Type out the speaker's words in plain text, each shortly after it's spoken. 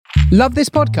Love this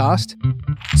podcast?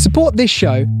 Support this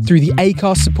show through the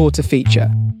Acast supporter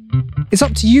feature. It's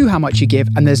up to you how much you give,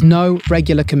 and there's no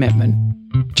regular commitment.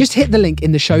 Just hit the link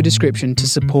in the show description to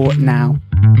support now.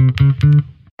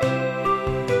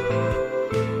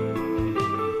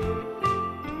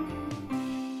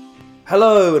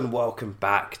 Hello and welcome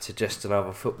back to Just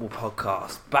Another Football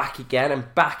Podcast. Back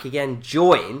again,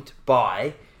 joined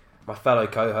by my fellow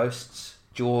co-hosts,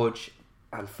 George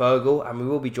and Fergal, and we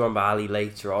will be joined by Ali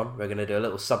later on. We're going to do a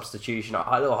little substitution,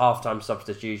 a little half-time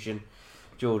substitution.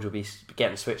 George will be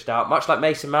getting switched out, much like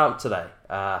Mason Mount today,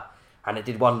 and it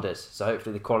did wonders, so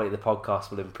hopefully the quality of the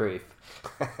podcast will improve.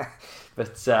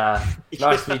 But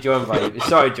nice to be joined by you.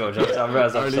 Sorry, George, I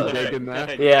realised I'm early digging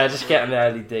there. Yeah, just getting the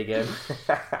early dig in.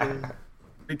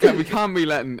 We can't be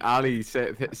letting Ali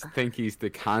think he's the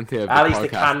Kante of the Ali's podcast. the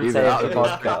Kante of the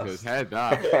podcast. His head,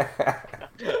 that.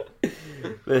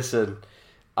 Listen,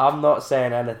 I'm not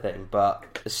saying anything,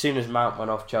 but as soon as Mount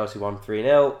went off, Chelsea won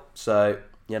 3-0. So,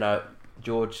 you know,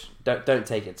 George, don't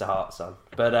take it to heart, son.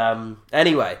 But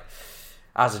anyway,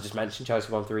 as I just mentioned,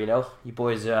 Chelsea won 3-0. You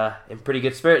boys are in pretty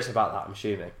good spirits about that, I'm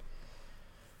assuming.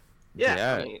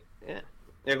 Yeah,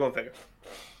 go on, figure.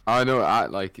 I know,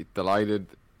 delighted.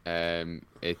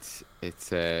 It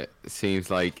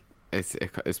seems like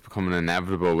it's becoming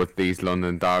inevitable with these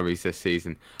London derbies this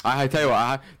season. I tell you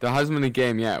what, there hasn't been a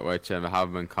game yet which I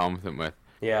haven't been confident with.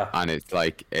 Yeah, and it's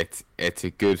like it's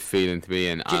a good feeling to be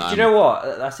in. Do you know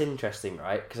what? That's interesting,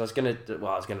 right? Because I was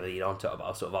gonna lead on to it, but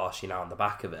I'll sort of ask you now on the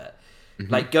back of it.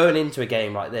 Mm-hmm. Like going into a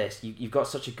game like this, you've got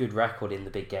such a good record in the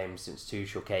big games since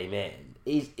Tuchel came in.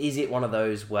 Is it one of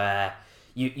those where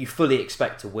you fully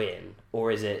expect to win,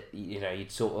 or is it, you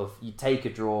take a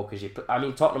draw because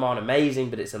Tottenham aren't amazing,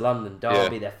 but it's a London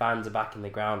derby. Their fans are back in the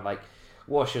ground. Like,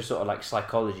 what's your sort of like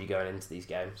psychology going into these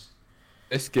games?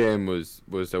 This game was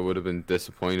I would have been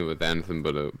disappointed with anything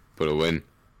but a win,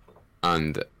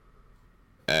 and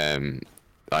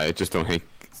I just don't think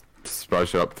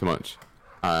Spurs are up too much,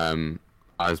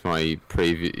 as my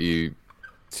preview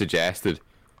suggested.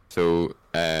 So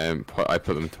I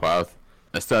put them 12th.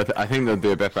 I think they'll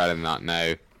do a bit better than that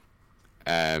now.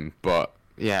 But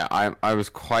yeah, I was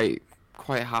quite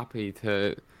happy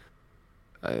to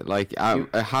I'm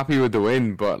happy with the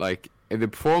win, but like the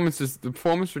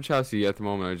performance for Chelsea at the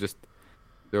moment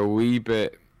they're a wee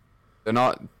bit, they're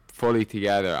not fully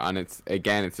together, and it's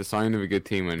a sign of a good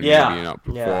team when you're not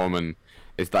performing.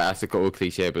 Yeah. That's a old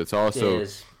cliche, but it's also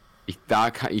you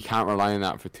can't rely on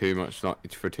that for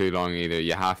too long either.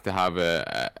 You have to have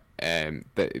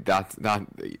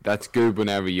that's good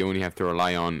whenever you only have to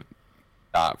rely on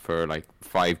that for like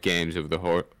 5 games over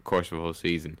the course of a whole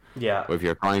season. Yeah. But if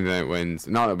you're grinding out wins,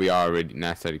 not that we are already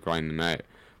necessarily grinding them out,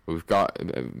 but we've got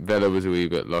Villa was a wee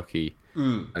bit lucky,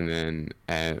 and then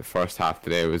first half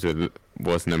today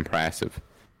wasn't impressive.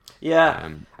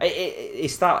 Yeah,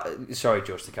 it's that. Sorry,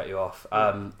 George, to cut you off.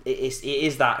 It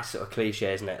is that sort of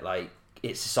cliche, isn't it? Like,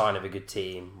 it's a sign of a good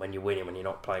team when you're winning, when you're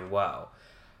not playing well.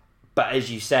 But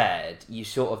as you said, you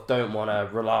sort of don't want to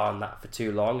rely on that for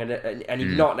too long, and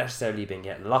you've not necessarily been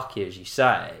getting lucky, as you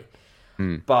say.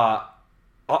 But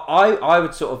I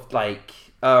would sort of like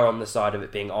err on the side of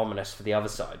it being ominous for the other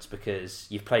sides, because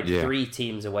you've played 3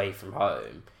 teams away from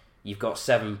home. You've got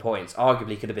 7 points.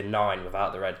 Arguably could have been 9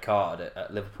 without the red card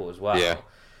at Liverpool as well. Yeah.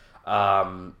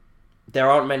 There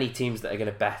aren't many teams that are going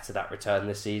to better that return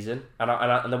this season.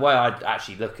 And the way I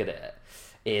actually look at it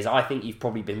is, I think you've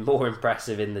probably been more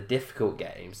impressive in the difficult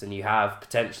games than you have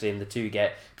potentially in the 2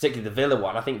 games, particularly the Villa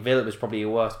one. I think Villa was probably your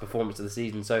worst performance of the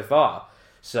season so far.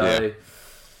 So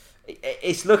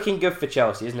it's looking good for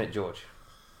Chelsea, isn't it, George?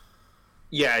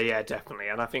 Yeah, definitely.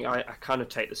 And I think I kind of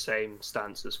take the same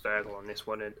stance as Fergal on this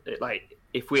one. Like,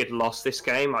 if we had lost this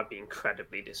game, I'd be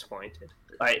incredibly disappointed.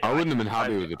 Like, I wouldn't have been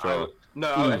happy with the draw.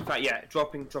 In fact,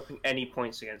 dropping any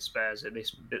points against Spurs at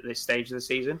this stage of the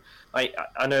season. Like,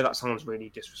 I know that sounds really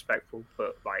disrespectful,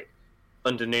 but like,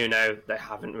 under Nuno, they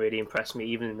haven't really impressed me.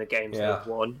 Even in the games they've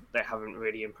won, they haven't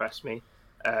really impressed me.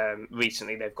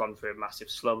 Recently, they've gone through a massive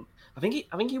slump. I think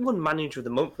he won Manager of the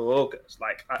Month for August.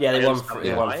 Like, they won 3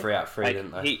 out of 3, like,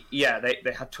 didn't they?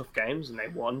 They had tough games and they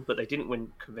won, but they didn't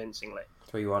win convincingly.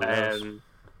 3-1.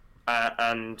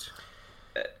 I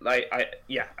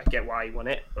get why he won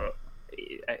it, but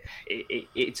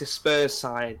it's a Spurs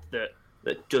side that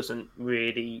doesn't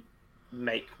really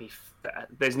make me.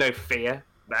 There's no fear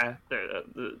there,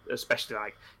 especially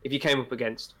like if you came up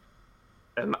against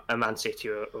a Man City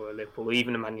or a Liverpool, or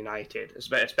even a Man United,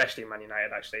 especially Man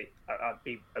United. Actually, I'd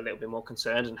be a little bit more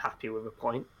concerned and happy with a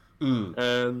point.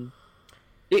 You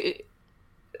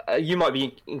might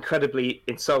be incredibly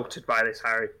insulted by this,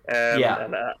 Harry.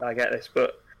 And I get this,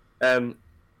 but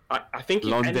I think if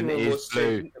London anyone is was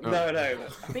blue. to... No.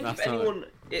 I think if anyone...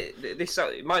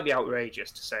 It might be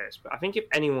outrageous to say this, but I think if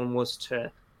anyone was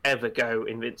to ever go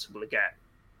invincible again,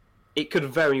 it could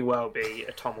very well be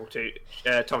a Thomas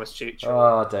Tuchel.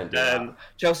 Oh, don't do that.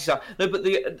 Chelsea side. No, but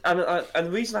and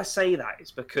the reason I say that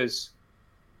is because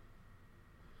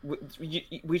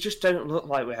we just don't look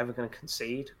like we're ever going to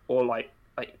concede, or like.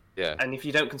 Yeah. And if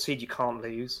you don't concede, you can't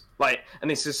lose. And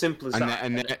it's as simple as that.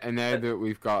 And now that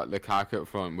we've got Lukaku up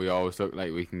front, we always look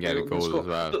like we can get a goal as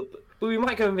well. But we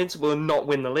might go invincible and not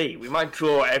win the league. We might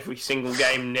draw every single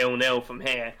game 0-0 from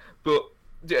here. But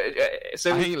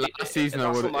so I think last season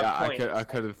I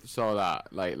could have saw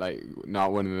that like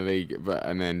not winning the league,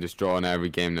 and then just drawing every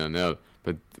game 0-0.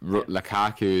 But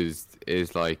Lukaku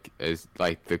is like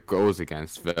the goals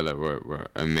against Villa were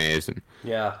amazing.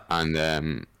 Yeah.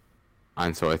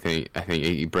 And so I think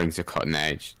he brings a cutting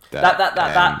edge.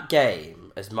 That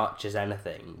game, as much as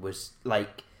anything, was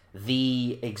like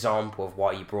the example of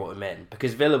why you brought him in,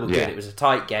 because Villa were good. It was a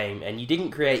tight game, and you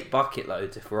didn't create bucket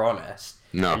loads, if we're honest.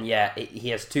 No. And yet he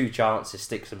has 2 chances,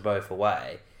 sticks them both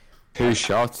away. 2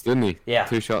 shots, didn't he? Yeah,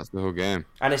 2 shots the whole game.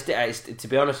 And it's to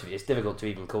be honest with you, it's difficult to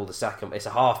even call the second. It's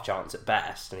a half chance at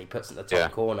best, and he puts it in the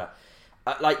top corner.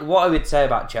 Like, what I would say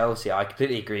about Chelsea, I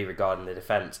completely agree regarding the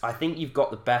defence. I think you've got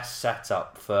the best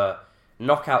setup for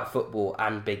knockout football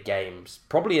and big games,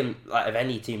 probably of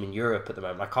any team in Europe at the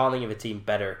moment. I can't think of a team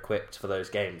better equipped for those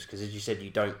games, because as you said,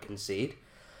 you don't concede.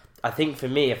 I think for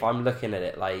me, if I'm looking at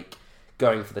it like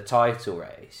going for the title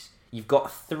race, you've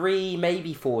got 3,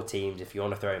 maybe 4 teams if you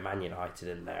want to throw Man United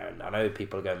in there, and I know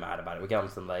people are going mad about it, we'll get on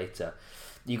to them later.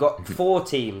 You've got 4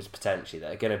 teams potentially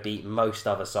that are going to beat most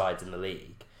other sides in the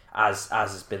league, as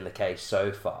has been the case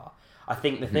so far. I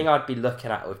think the thing I'd be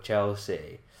looking at with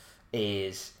Chelsea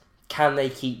is, can they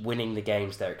keep winning the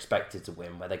games they're expected to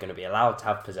win, where they're going to be allowed to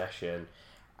have possession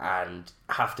and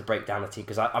have to break down a team?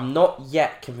 Because I'm not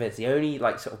yet convinced. The only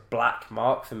sort of black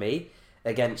mark for me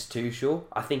against Tuchel,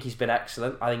 I think he's been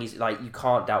excellent. I think he's you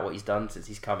can't doubt what he's done since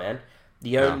he's come in.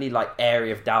 The only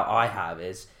area of doubt I have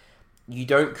is you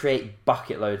don't create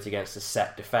bucket loads against a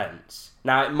set defence.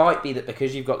 Now, it might be that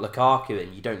because you've got Lukaku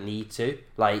in, you don't need to.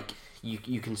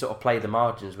 You can sort of play the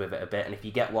margins with it a bit, and if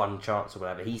you get one chance or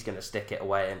whatever, he's going to stick it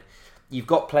away, and you've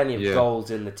got plenty of goals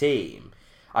in the team.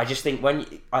 I just think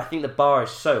I think the bar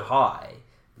is so high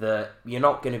that you're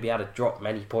not going to be able to drop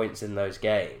many points in those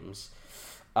games.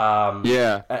 And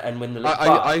win the league.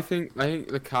 I think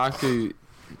Lukaku.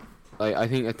 I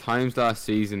think at times last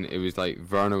season it was like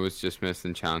Werner was just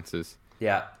missing chances.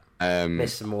 Yeah.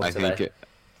 Missed some more today.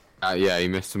 He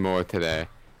missed some more today.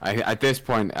 At this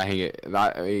point, I think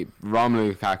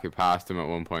Romelu Lukaku passed him at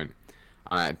one point,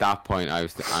 and at that point,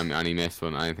 and he missed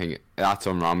one. I think that's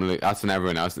on Romelu. That's on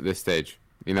everyone else at this stage.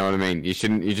 You know what I mean? You just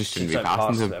shouldn't be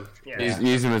passing him.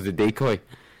 Use him as a decoy.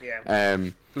 Yeah.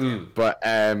 But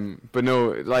no,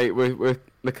 with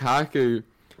Lukaku,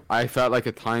 I felt like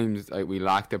at times we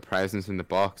lacked a presence in the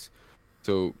box,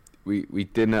 so we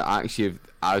didn't actually have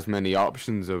as many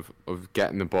options of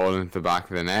getting the ball into the back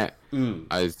of the net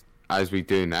as we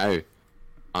do now. And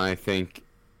I think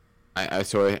I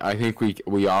think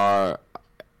we are.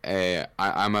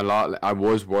 I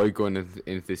was worried going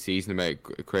into the season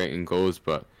about creating goals,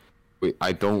 but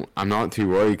I'm not too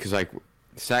worried, because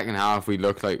second half we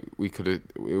looked like we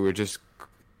were just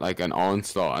like an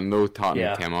onslaught. I know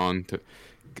Tottenham came on to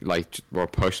were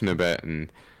pushing a bit,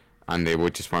 and they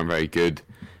just weren't very good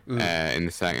in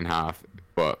the second half.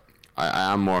 But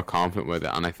I am more confident with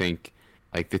it, and I think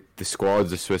the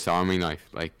squad's a Swiss Army knife.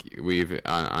 We've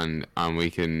and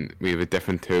we have a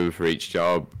different tool for each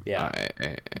job.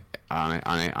 And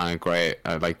a great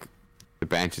the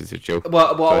bench is a joke.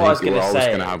 Well, what I was going to say, we're always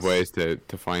going to have ways to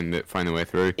find a way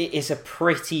through. It's a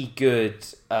pretty good.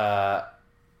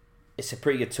 It's a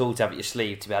pretty good tool to have at your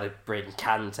sleeve to be able to bring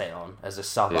Kante on as a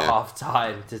sub at half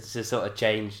time to sort of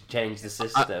change the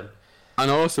system.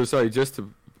 And also, sorry, just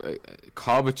to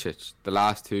Kovacic, the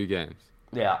last 2 games.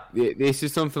 Yeah. This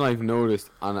is something I've noticed,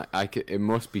 and it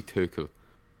must be Tuchel,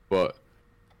 but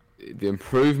the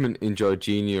improvement in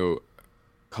Jorginho,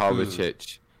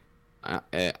 Kovacic,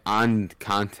 and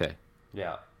Kante.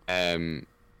 Yeah. In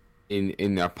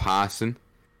their passing,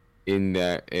 in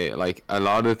their a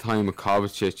lot of the time with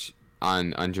Kovacic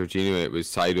and Jorginho, it was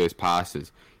sideways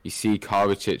passes. You see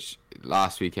Kovacic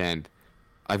last weekend.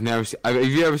 Have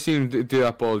you ever seen him do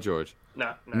that ball, George?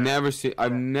 No.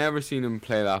 I've never seen him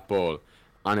play that ball,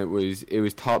 and it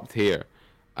was top tier.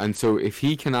 And so if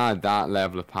he can add that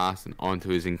level of passing onto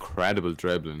his incredible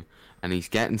dribbling, and he's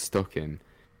getting stuck in,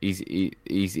 he's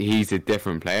a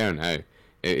different player now.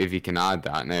 If he can add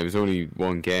that. Now, it was only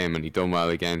one game, and he done well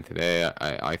again today.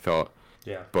 I thought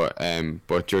Yeah. But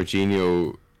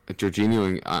Jorginho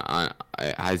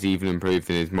has even improved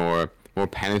in his more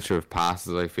penetrative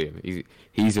passes. I feel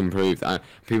he's improved. And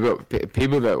people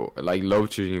that like love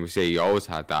Jorginho would say he always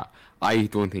had that. I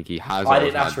don't think he has. I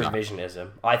think that's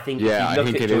revisionism. I think if you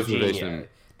look at Jorginho,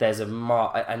 there's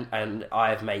and I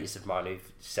have mates of mine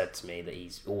who've said to me that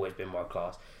he's always been world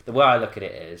class. The way I look at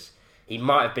it is, he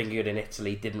might have been good in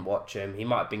Italy, didn't watch him. He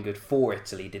might have been good for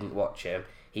Italy, didn't watch him.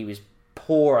 He was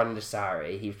poor under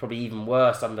Sarri. He was probably even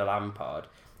worse under Lampard.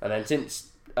 And then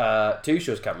since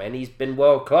Tuchel's come in, he's been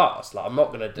world class. Like, I'm not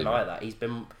going to deny that. He's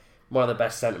been one of the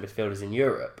best centre midfielders in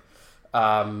Europe.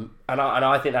 And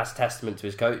I think that's a testament to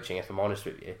his coaching, if I'm honest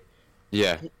with you.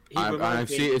 Yeah, I've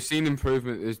seen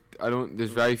improvement.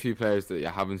 There's very few players that you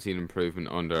haven't seen improvement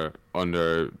under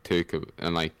Tuchel,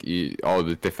 and like all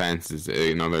the defense is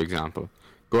another example.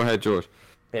 Go ahead, George.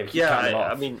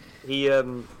 I mean, he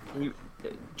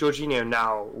Jorginho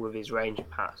now with his range of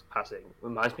passing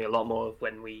reminds me a lot more of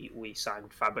when we signed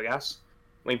Fabregas.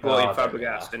 We brought in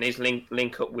Fabregas and his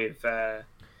link up with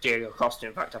Diego Costa.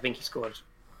 In fact, I think he scored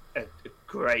a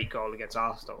great goal against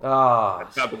Arsenal.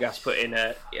 Fabregas put in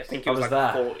I think it was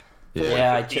like 40.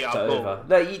 Yeah, I tipped it over.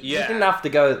 No, you didn't have to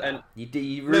go there.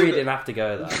 You really didn't have to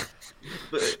go there.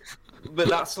 But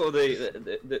that's sort of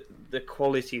the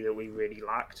quality that we really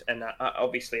lacked. And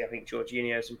obviously, I think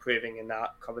Jorginho is improving in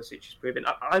that. Kovacic is improving.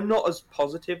 I'm not as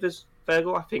positive as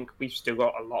Fergal. I think we've still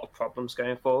got a lot of problems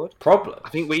going forward. Problems? I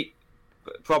think we've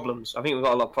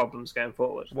got a lot of problems going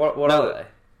forward. What are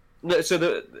they? So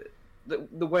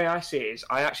the way I see it is,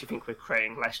 I actually think we're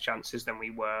creating less chances than we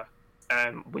were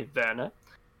with Werner.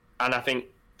 And I think,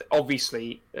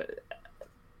 obviously,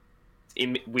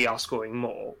 we are scoring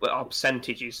more, but our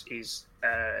percentage is a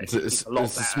lot better.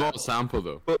 It's a small sample,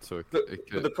 though. But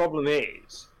the problem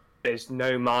is, there's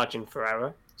no margin for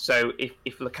error. So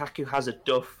if Lukaku has a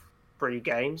duff 3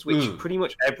 games, which pretty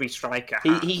much every striker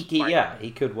has. He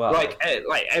could well. Like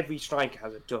every striker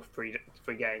has a duff 3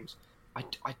 games.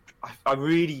 I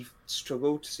really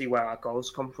struggle to see where our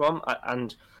goals come from,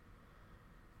 and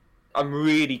I'm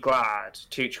really glad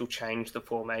Tuchel changed the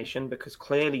formation, because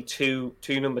clearly two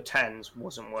number 10s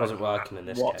wasn't working in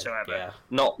this whatsoever. Game.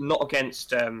 Yeah. Not against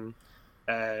sort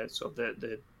of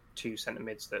the 2 centre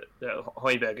mids that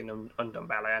Højbjerg and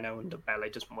Ndombele. I know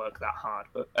Ndombele doesn't work that hard,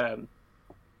 but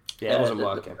it wasn't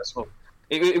working.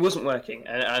 It wasn't working,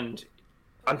 and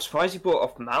I'm surprised he brought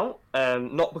off Mount.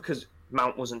 Not because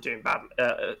Mount wasn't doing bad.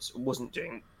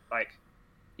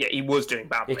 He was doing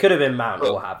badly. It could have been Mount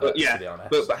or Havertz, to be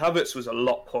honest. But Havertz was a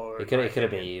lot poorer. It could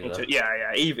have been either.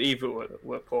 Either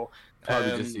were poor.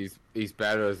 Probably just he's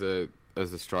better as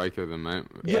a striker than Mount.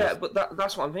 Yeah, but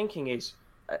that's what I'm thinking is,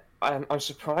 I'm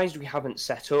surprised we haven't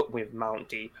set up with Mount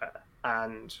deeper,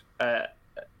 and well,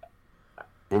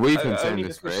 we've been saying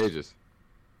this for ages.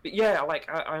 But yeah, like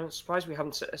I'm surprised we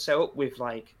haven't set up with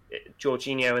like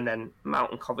Jorginho and then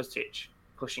Mount and Kovacic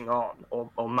pushing on,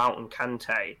 or Mount and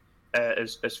Kante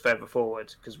as further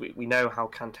forward, because we know how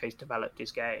Kante's developed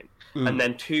his game, and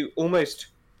then almost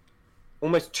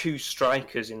 2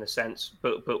 strikers in a sense,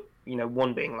 but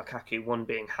one being Lukaku, one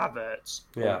being Havertz,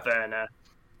 or Werner,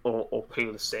 or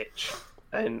Pulisic.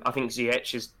 And I think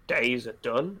Ziyech's days are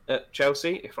done at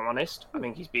Chelsea, if I'm honest. I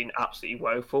think he's been absolutely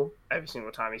woeful every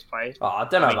single time he's played. Oh, I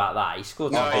don't know about that. He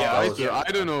scored some goals. I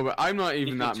don't know, but I'm not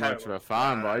even that much of a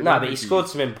fan. But he scored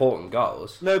some important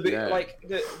goals. No, but like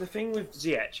the thing with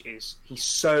Ziyech is he's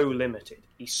so limited.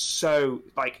 He's so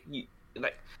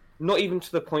not even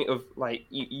to the point of like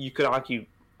you could argue.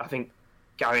 I think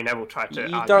Gary Neville tried to.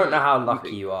 You don't know how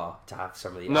lucky you are to have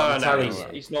somebody. No,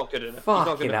 he's not good enough.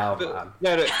 Fucking hell, man.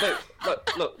 No,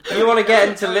 look. You want to get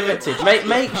into limited?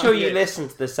 Make sure you listen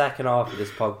to the second half of this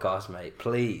podcast, mate.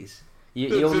 Please.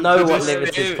 You'll know what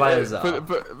limited players are.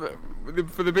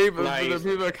 For the people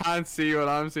that can't see what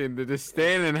I'm saying, the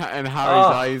disdain in Harry's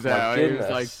eyes out.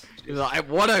 He's like,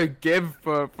 what a give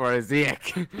for a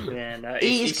Ziyech. Yeah, no,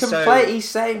 he's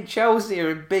saying Chelsea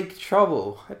are in big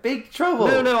trouble. Big trouble.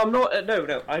 No, I'm not.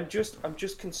 No, I'm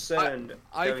just concerned.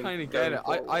 I kind of get it.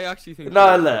 I actually think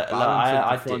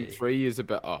I front do. 3 is a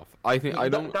bit off. I think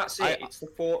That's it. It's the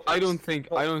 4. I don't think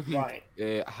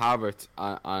Havertz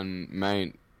and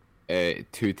Mount 2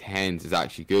 10s is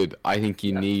actually good. I think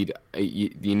you need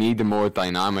the more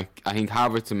dynamic. I think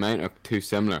Havertz and Mount are too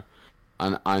similar,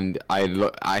 and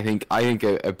I think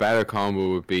a better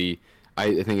combo would be,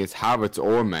 I think it's Havertz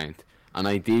or Mount, and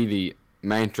ideally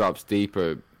Mount drops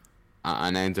deeper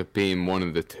and ends up being one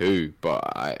of the two.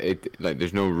 But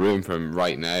there's no room for him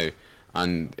right now,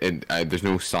 and there's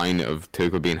no sign of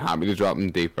Tuchel being happy to drop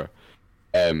him deeper.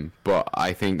 But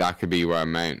I think that could be where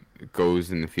Mount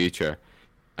goes in the future.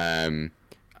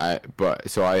 But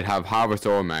so I'd have Havertz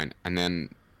or Mount, and then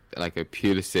like a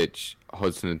Pulisic,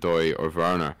 Hudson-Odoi, or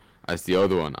Werner as the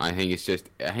other one. I think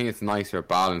it's nicer,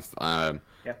 balanced. And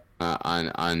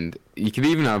you can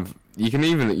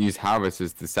even use Havertz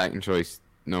as the second choice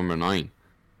number 9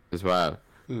 as well.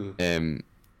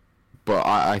 But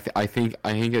I think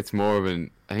it's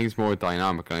more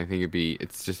dynamic, and I think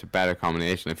it's just a better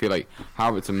combination. I feel like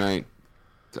Havertz and Mount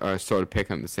are sort of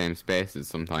picking up the same spaces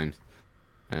sometimes.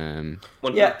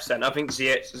 100%. I think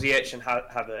Ziyech and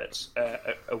Havertz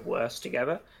are worse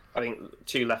together. I think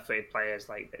two left-footed players,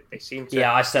 like they seem to.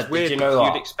 Yeah, I said. Weird, did you know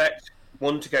what? You'd expect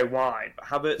one to go wide, but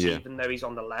Havertz, even though he's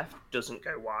on the left, doesn't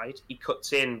go wide. He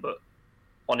cuts in, but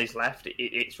on his left,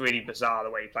 it's really bizarre the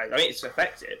way he plays. I mean, it's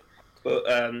effective, but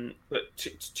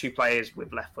two players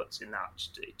with left foots in that,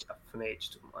 for me, it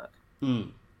just doesn't work.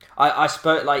 I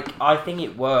think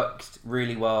it worked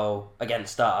really well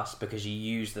against us because you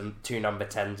used the 2 number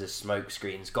 10s as smoke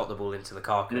screens, got the ball into the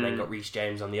Lukaku, and then got Reece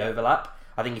James on the overlap.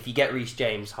 I think if you get Reece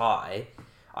James high,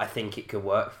 I think it could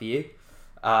work for you.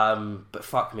 But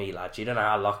fuck me, lads, you don't know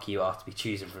how lucky you are to be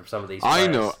choosing from some of these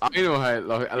players. I know how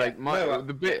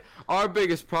lucky. Our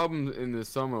biggest problem in the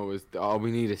summer was we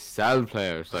need to sell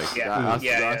players.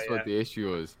 That's what the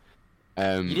issue was.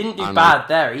 You didn't do bad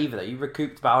there either, though. You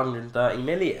recouped about 130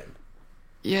 million.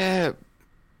 Yeah,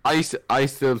 I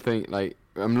still think, like,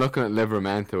 I'm looking at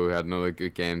Livramento, who had another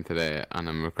good game today, and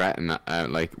I'm regretting that.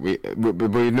 We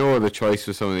know the choice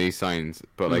for some of these signs,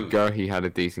 but like Gerhi had a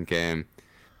decent game.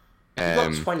 You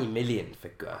got 20 million for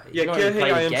Gerhi. Yeah, Gerhi,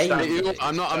 I understand.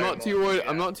 I'm not too worried.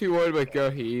 I'm not too worried about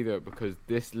Gerhi either, because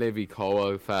this Livy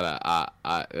Cowell fella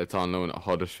that's on loan at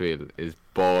Huddersfield is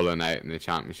balling out in the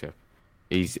Championship.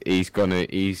 He's going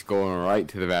right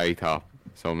to the very top,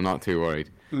 so I'm not too worried.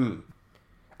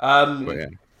 But yeah.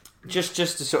 Just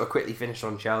to sort of quickly finish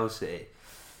on Chelsea,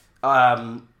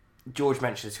 George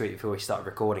mentioned a tweet before we started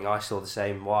recording. I saw the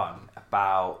same one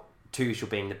about Tuchel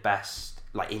being the best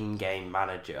in-game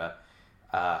manager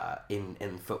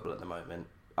in football at the moment.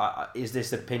 Is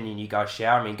this an opinion you guys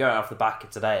share? I mean, going off the back of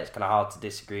today, it's kind of hard to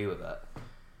disagree with it.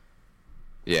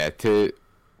 Yeah,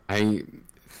 I think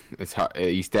it's hard.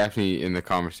 He's definitely in the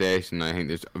conversation. I think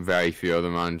there's very few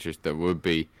other managers that would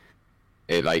be.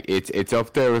 It's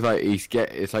up there with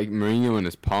it's like Mourinho and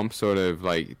his pump sort of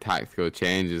like tactical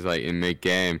changes in mid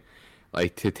game,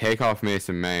 to take off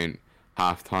Mason Mount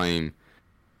half time,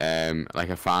 like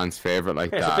a fan's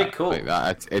favourite that. It's a big call. Like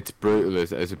that. It's brutal.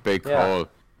 It's a big call.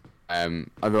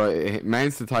 Although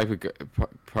Mount's the type of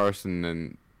person,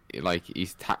 and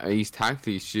he's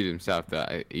tactically astute himself,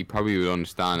 that he probably would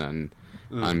understand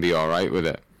it and be all right with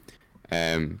it.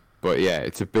 But yeah,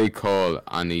 it's a big call,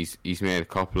 and he's made a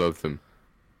couple of them.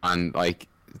 And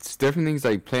it's different things,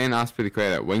 like playing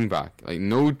Azpilicueta at wing back.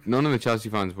 None of the Chelsea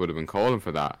fans would have been calling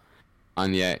for that.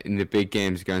 And yet in the big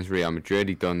games against Real Madrid,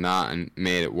 he done that and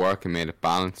made it work and made it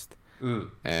balanced.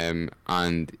 And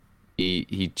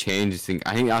he changes things.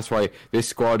 I think that's why this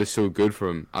squad is so good for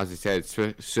him. As I said,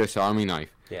 Swiss Army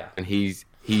knife. Yeah. And he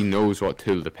knows what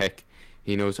tool to pick.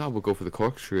 He knows, we'll go for the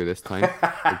corkscrew this time.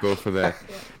 We'll go for the.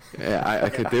 I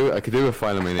could do a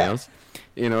file of my nails.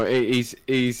 He knows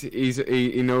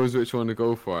which one to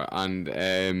go for, and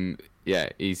I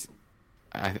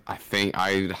think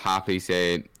I'd happily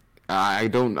say I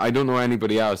don't know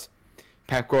anybody else.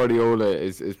 Pep Guardiola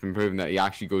has been proven that he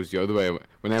actually goes the other way.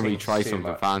 Whenever he tries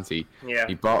something fancy,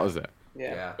 he bottles it.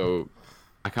 Yeah. So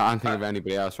I can't think of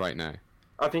anybody else right now.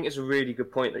 I think it's a really good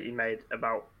point that you made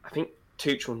about. I think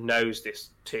Tuchel knows this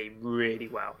team really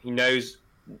well. He knows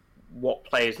what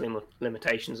players'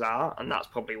 limitations are, and that's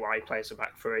probably why he plays a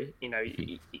back three.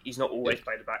 He's not always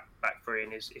played a back three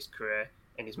in his career,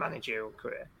 in his managerial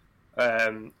career,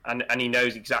 and he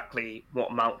knows exactly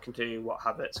what Mount can do, what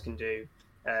Havertz can do,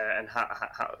 and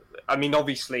how. I mean,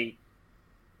 obviously,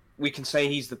 we can say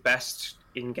he's the best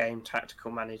in-game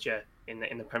tactical manager in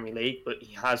the Premier League, but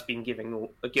he has been given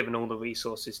all the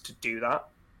resources to do that.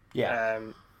 Yeah.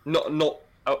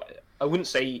 I wouldn't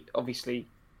say obviously.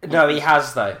 No, he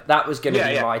has though. That was going to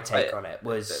be my take on it.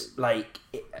 Was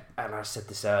and I said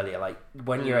this earlier.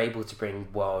 When you're able to bring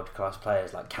world class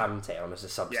players like Kante on as a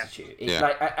substitute,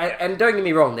 and don't get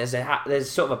me wrong. There's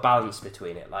sort of a balance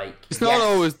between it. It's not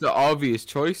always the obvious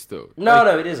choice though.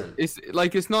 No, it isn't.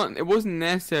 It's not. It wasn't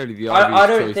necessarily the obvious choice. I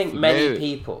don't think many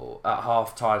people at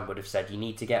half time would have said you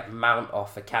need to get Mount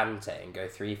off for Kante and go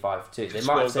 3-5-2. They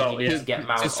might have said you need to get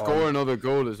Mount to score another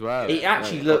goal as well. It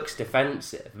actually looks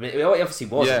defensive. It obviously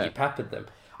wasn't. You peppered them.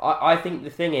 I think the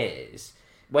thing is,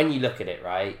 when you look at it,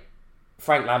 right,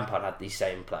 Frank Lampard had these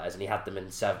same players and he had them in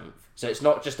 7th. So it's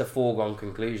not just a foregone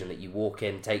conclusion that you walk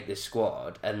in, take this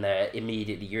squad, and they're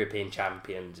immediately European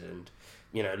champions and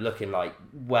looking like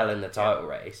well in the title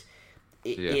race.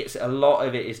 It's a lot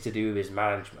of it is to do with his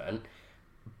management,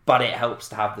 but it helps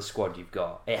to have the squad you've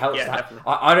got. It helps.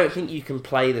 I don't think you can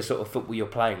play the sort of football you're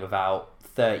playing without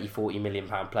 30-40 million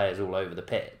pound players all over the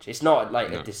pitch. It's not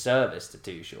like a disservice to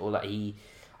Tuchel.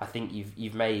 I think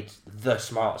you've made the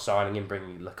smart signing in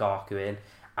bringing Lukaku in,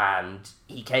 and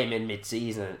he came in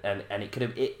mid-season, and it could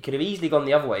have easily gone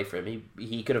the other way for him.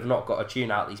 He could have not got a tune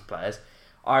out of these players.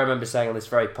 I remember saying on this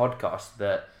very podcast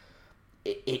that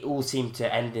it all seemed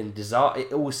to end in disaster.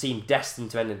 It all seemed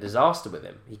destined to end in disaster with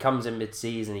him. He comes in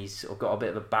mid-season. He's sort of got a bit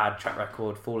of a bad track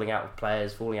record, falling out with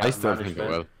players, falling out with management. Think it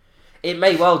will. It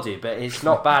may well do, but it's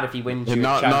not bad if he wins the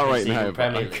Champions League and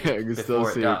Premier League. I can still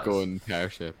see it going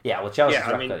pear-shaped. Yeah, well, Chelsea's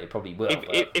record it probably will.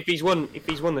 If he's won the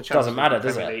Champions doesn't matter, League,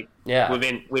 does Premier it? League, Yeah,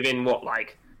 within what,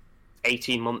 like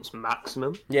 18 months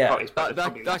maximum. Yeah, he's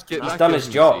done his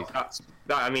job.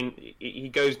 He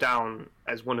goes down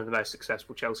as one of the most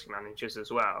successful Chelsea managers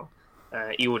as well.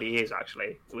 He already is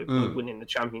actually with winning the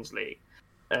Champions League.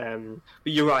 But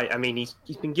you're right. I mean, he's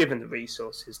been given the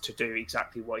resources to do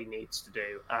exactly what he needs to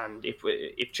do. And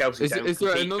if Chelsea is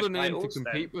there another name to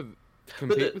compete with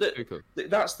Tuchel?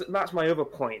 That's my other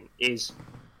point. Is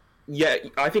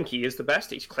I think he is the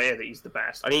best. It's clear that he's the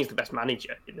best. I think he's the best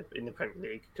manager in the Premier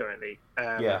League currently.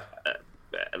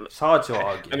 It's hard to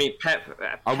argue. I mean, Pep.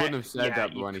 I wouldn't have said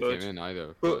that when he came in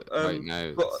either. But right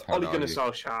now, Ole Gunnar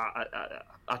Solskjaer,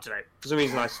 I don't know. For some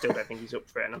reason, I still don't think he's up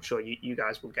for it, and I'm sure you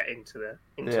guys will get into the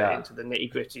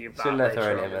nitty gritty of that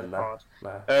later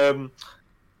on.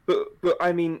 But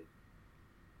I mean,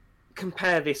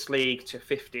 compare this league to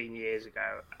 15 years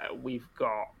ago. We've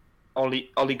got Ole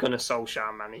Gunnar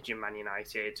Solskjaer managing Man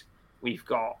United. We've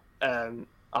got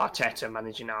Arteta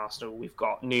managing Arsenal. We've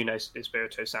got Nuno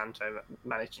Espirito Santo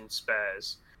managing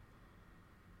Spurs.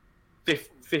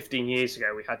 15 years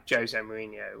ago, we had Jose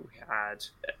Mourinho. We had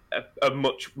a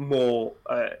much more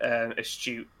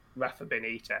astute Rafa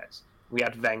Benitez. We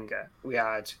had Wenger. We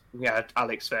had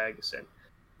Alex Ferguson.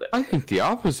 I think the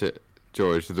opposite,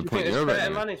 George. To the point you're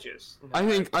making. Managers. I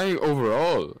think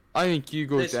overall, I think you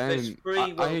go down.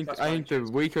 I think the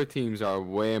weaker teams are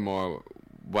way more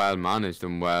well managed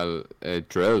and well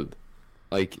drilled.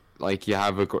 Like you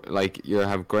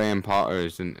have Graham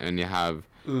Potters and you have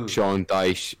Sean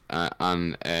Dyche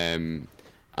and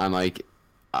like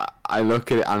I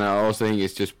look at it and I also think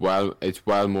it's well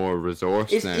more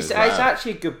resourced now. It's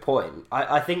actually a good point.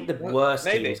 I think the worst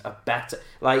teams are better.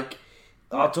 Like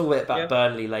I'll talk a bit about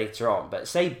Burnley later on, but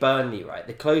say Burnley, right?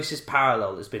 The closest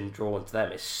parallel that's been drawn to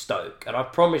them is Stoke, and I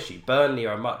promise you, Burnley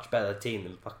are a much better team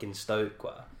than fucking Stoke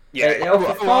were. Yeah,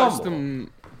 I watched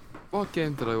them. What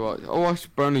game did I watch? I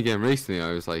watched Burnley game recently.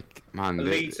 I was like, man, they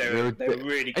were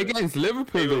really good. Against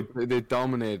Liverpool. They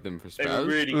dominated them for spells. They were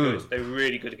really good. They were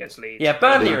really good against Leeds. Yeah,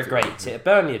 Burnley are a great team.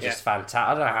 Burnley are just fantastic.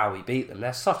 I don't know how we beat them.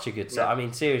 They're such a good team. I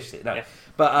mean, seriously, no. Yeah.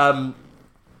 But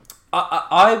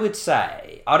I would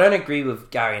say I don't agree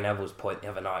with Gary Neville's point the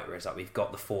other night, where it's like we've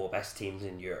got the 4 best teams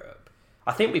in Europe.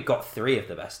 I think we've got 3 of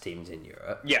the best teams in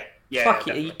Europe. Yeah. Fuck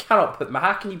it, you cannot put.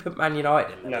 How can you put Man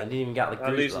United in there? They didn't even get the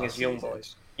group. Losing his young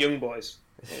boys. Young boys.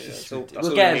 We'll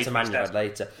get into Man United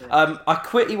later. Yeah. I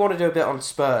quickly want to do a bit on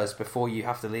Spurs before you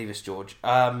have to leave us, George.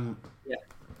 I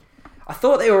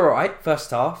thought they were alright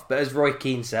first half, but as Roy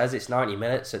Keane says, it's 90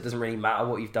 minutes, so it doesn't really matter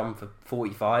what you've done for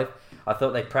 45. I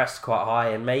thought they pressed quite high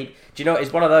and made... Do you know,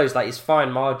 it's one of those, like, it's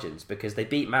fine margins, because they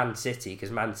beat Man City,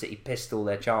 because Man City pissed all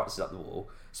their chances up the wall.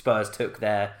 Spurs took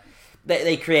their...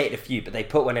 They created a few, but they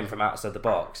put one in from outside the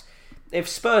box. If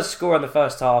Spurs score in the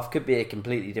first half, could be a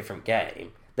completely different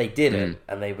game. They didn't,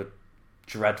 and they were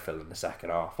dreadful in the second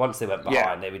half. Once they went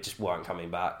behind, they just weren't coming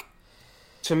back.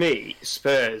 To me,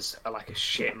 Spurs are like a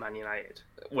shit Man United,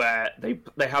 where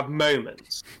they have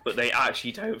moments, but they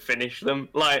actually don't finish them.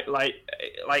 Like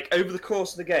over the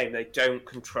course of the game, they don't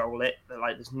control it.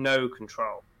 There's no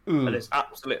control. But there's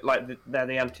absolute they're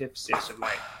the antithesis of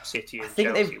like City and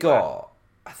Chelsea.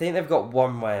 I think they've got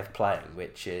one way of playing,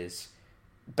 which is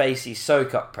basically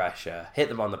soak up pressure, hit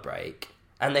them on the break.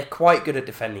 And they're quite good at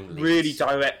defending leads. Really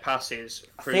direct passes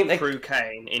through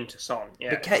Kane into Son.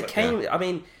 Yeah, but Kane, I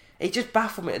mean, it just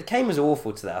baffled me. Kane was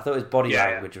awful to that. I thought his body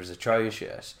language was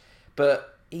atrocious.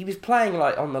 But he was playing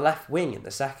like on the left wing in the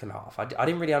second half. I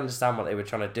didn't really understand what they were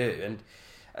trying to do. And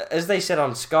as they said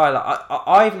on Sky,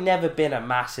 I've never been a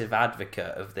massive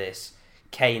advocate of this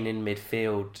Kane in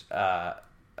midfield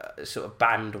sort of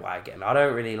bandwagon. I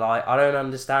don't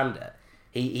understand it.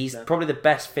 He's probably the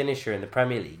best finisher in the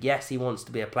Premier League. Yes, he wants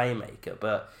to be a playmaker,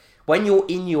 but when you're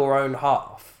in your own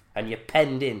half and you're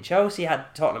penned in, Chelsea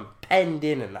had Tottenham penned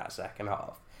in that second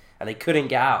half, and they couldn't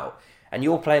get out. and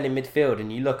you're playing in midfield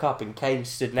and you look up and Kane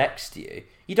stood next to you,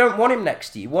 you don't want him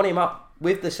next to you. You want him up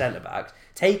with the centre-backs,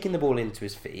 taking the ball into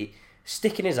his feet,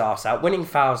 sticking his arse out, winning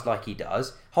fouls like he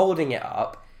does, holding it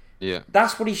up. Yeah.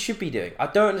 That's what he should be doing. I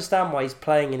don't understand why he's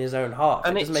playing in his own half.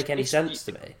 And it doesn't make any sense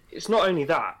to me. It's not only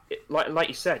that, like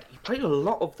you said, he played a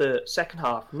lot of the second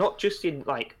half, not just in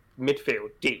like midfield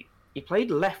deep. He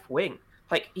played left wing.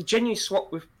 Like he genuinely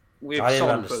swapped with I didn't Son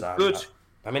for understand good. that.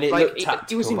 I mean, it Like looked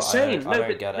tactical, it was insane. I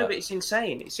don't get it. But it's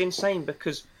insane. It's insane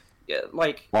because,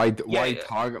 like, Why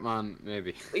target man?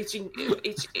 Maybe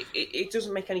it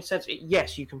doesn't make any sense.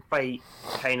 Yes, you can play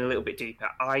Kane a little bit deeper.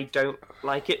 I don't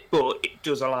like it, but it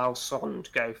does allow Son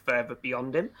to go further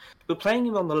beyond him. But playing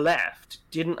him on the left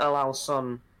didn't allow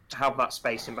Son to have that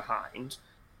space in behind.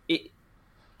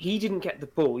 He didn't get the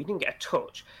ball. He didn't get a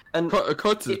touch. And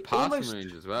cuts his passing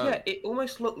range as well. Yeah, it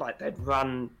almost looked like they'd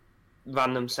ran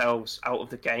themselves out of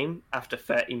the game after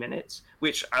 30 minutes,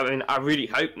 which, I mean, I really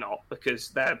hope not, because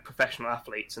they're professional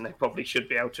athletes and they probably should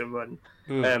be able to run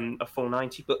a full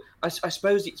 90. But I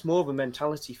suppose it's more of a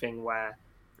mentality thing where,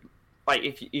 like,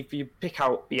 if you pick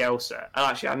out Bielsa, and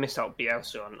actually I missed out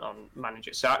Bielsa on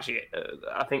manager, so actually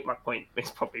I think my point is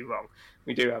probably wrong.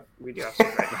 We do have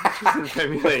some great managers in the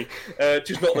Premier League,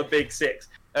 just not the big six.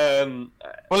 Well,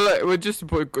 just to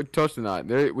put a good touch on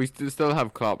that, we still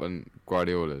have Klopp and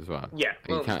Guardiola as well. Yeah,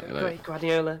 well, great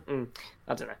Guardiola. I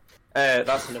don't know.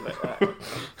 That's another.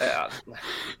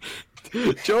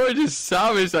 George is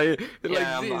savage.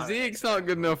 Yeah, Zeke's not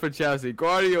good enough for Chelsea.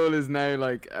 Guardiola's now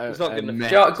like he's not good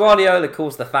enough. Guardiola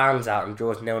calls the fans out and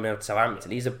draws 0-0 to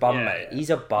Southampton. He's a bum, mate. He's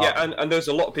a bum. Yeah, and there's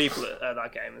a lot of people at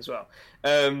that game as well.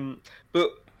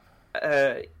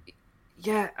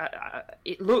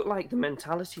 It looked like the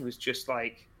mentality was just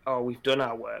like, oh, we've done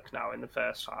our work now in the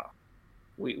first half.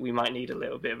 We might need a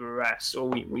little bit of a rest, or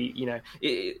I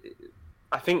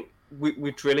think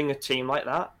we're drilling a team like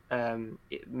that.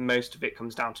 Most of it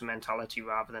comes down to mentality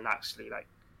rather than actually like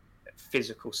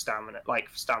physical stamina,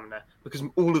 because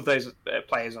all of those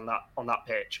players on that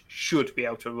pitch should be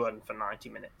able to run for 90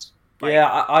 minutes.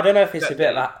 I don't know if it's a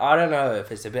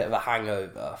bit of a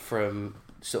hangover from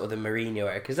sort of the Mourinho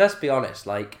era, because let's be honest,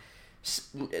 like,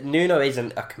 Nuno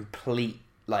isn't a complete,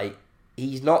 like,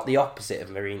 he's not the opposite of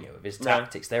Mourinho with his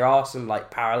tactics. There are some like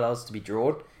parallels to be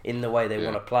drawn in the way they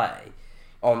want to play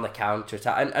on the counter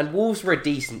attack. And Wolves were a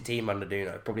decent team under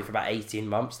Nuno, probably for about 18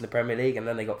 months in the Premier League, and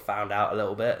then they got found out a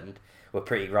little bit and were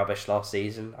pretty rubbish last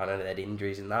season. I know they had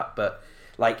injuries in that, but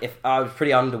like, if I was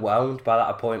pretty underwhelmed by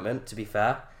that appointment, to be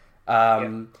fair.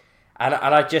 And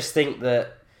I just think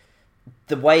that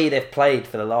the way they've played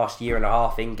for the last year and a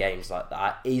half in games like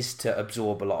that is to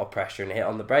absorb a lot of pressure and hit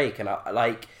on the break. And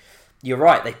you're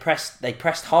right, they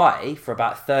pressed high for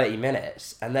about 30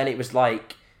 minutes, and then it was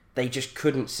like they just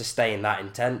couldn't sustain that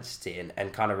intensity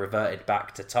and kind of reverted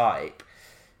back to type,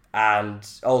 and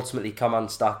ultimately come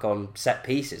unstuck on set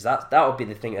pieces. That would be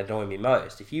the thing that annoyed me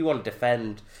most. If you want to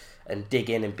defend and dig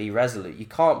in and be resolute, you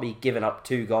can't be giving up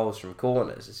 2 goals from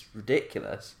corners. It's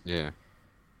ridiculous. Yeah.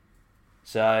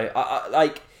 So,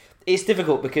 I it's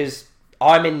difficult because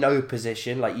I'm in no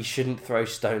position. Like, you shouldn't throw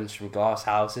stones from glass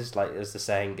houses, like as the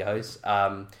saying goes.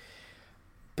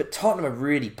 But Tottenham are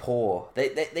really poor.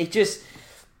 They just,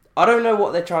 I don't know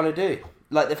what they're trying to do.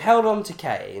 Like, they've held on to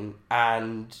Kane,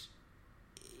 and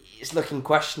it's looking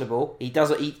questionable. He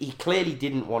clearly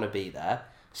didn't want to be there.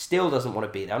 Still doesn't want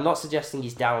to be there. I'm not suggesting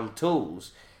he's down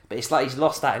tools, but it's like he's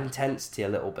lost that intensity a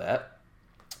little bit.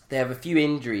 They have a few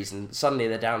injuries, and suddenly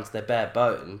they're down to their bare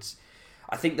bones.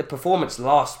 I think the performance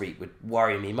last week would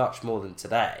worry me much more than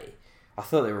today. I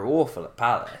thought they were awful at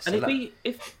Palace. And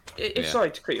if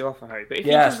sorry to cut you off, Harry, but if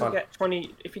he doesn't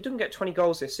get 20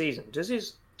 goals this season, does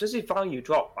his value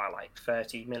drop by like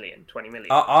 30 million, 20 million?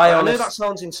 I know that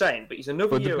sounds insane, but he's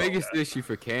another year older. The biggest issue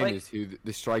for Kane is who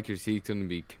the strikers he's going to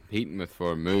be competing with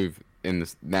for a move in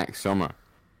the next summer,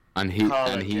 and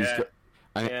Mbappe,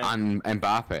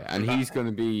 and he's going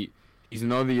to be. He's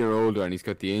another year older, and he's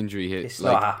got the injury hit. It's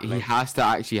not happening. He has to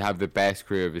actually have the best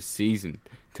career of his season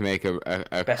to make a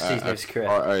best season of his career,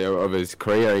 or of his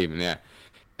career even.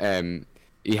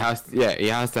 He has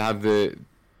to have the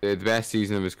best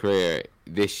season of his career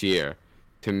this year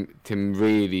to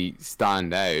really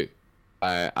stand out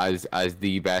as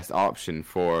the best option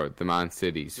for the Man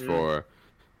Cities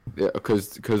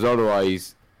because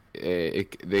otherwise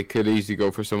they could easily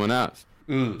go for someone else.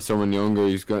 Someone younger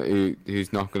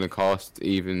who's not going to cost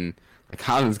even, like,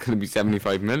 Haaland's going to be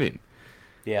 75 million.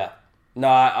 Yeah. No,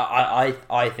 I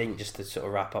think, just to sort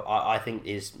of wrap up, I think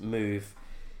his move,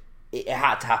 it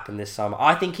had to happen this summer.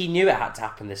 I think he knew it had to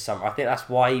happen this summer. I think that's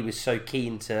why he was so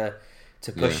keen to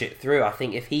to push it through. I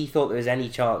think if he thought there was any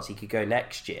chance he could go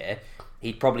next year,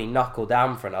 he'd probably knuckle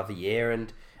down for another year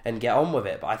and get on with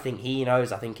it. But I think he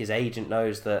knows, I think his agent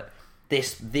knows that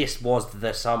this was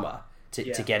the summer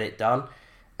to get it done.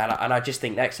 And I just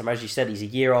think next time, as you said, he's a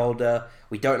year older.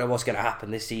 We don't know what's going to happen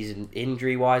this season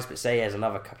injury-wise, but say he has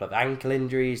another couple of ankle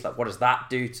injuries. Like, what does that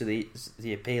do to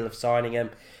the appeal of signing him?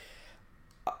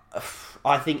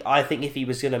 I think if he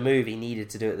was going to move, he needed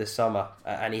to do it this summer,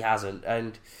 and he hasn't.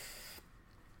 And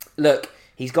look,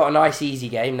 he's got a nice, easy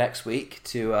game next week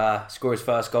to score his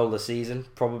first goal this season,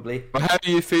 probably. But how are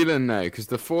you feeling now? Because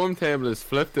the form table has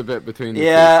flipped a bit between the two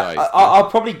sides. Yeah, I'll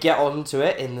probably get onto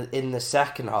it in the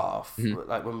second half,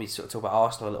 like when we sort of talk about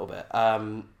Arsenal a little bit.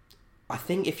 I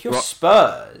think if you're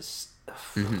Spurs,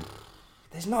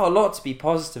 there's not a lot to be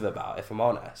positive about, if I'm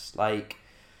honest. Like,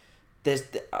 I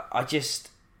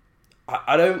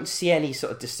don't see any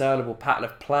sort of discernible pattern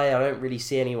of play. I don't really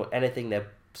see anything they're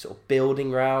sort of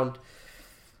building around.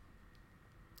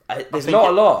 There's not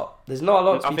a lot to be positive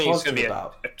about. I think it's going to be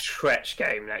a Tretch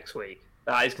game next week.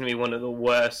 That is going to be one of the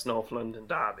worst North London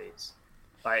derbies.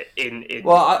 Like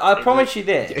I promise you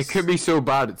this. It could be so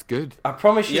bad it's good. I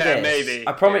promise you this. Yeah, maybe.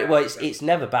 I promise. Well, it's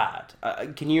never bad.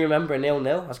 Can you remember a 0-0?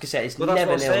 I was going to say it's never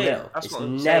 0-0. That's it's what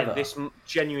I'm never. saying. This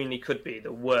genuinely could be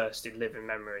the worst in living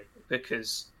memory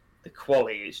because the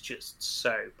quality is just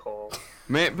so poor.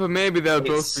 But maybe they'll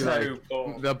both be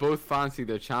poor. They'll both fancy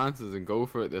their chances and go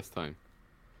for it this time.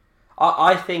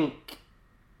 I think.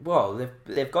 Well,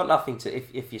 they've got nothing to.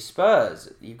 If you're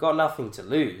Spurs, you've got nothing to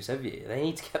lose, have you? They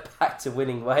need to get back to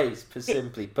winning ways,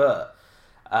 simply put.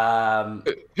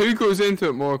 Who goes into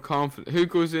it more confident? Who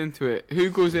goes into it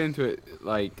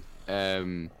like?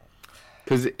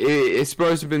 Because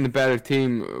Spurs have been the better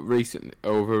team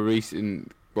over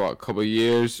recent couple of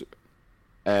years,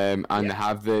 and they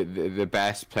have the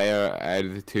best player out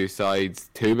of the two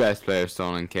sides, two best players,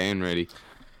 Son and Kane, really.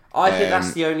 I think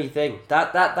that's the only thing.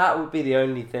 That would be the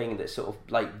only thing that sort of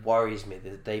like worries me,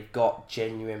 that they've got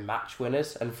genuine match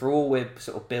winners. And for all we're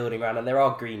sort of building around, and there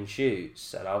are green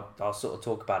shoots, and I'll sort of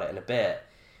talk about it in a bit,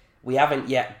 we haven't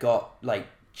yet got like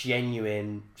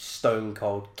genuine stone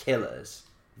cold killers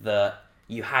that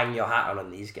you hang your hat on in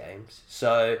these games.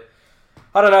 So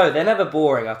I don't know. They're never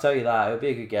boring. I'll tell you that. It'll be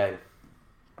a good game.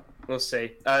 We'll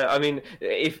see. I mean,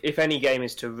 if any game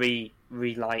is to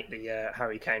relight the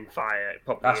Harry Kane fire, it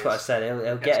probably That's is. what I said. He'll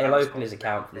open his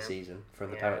account for the season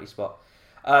from the penalty spot.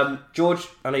 George,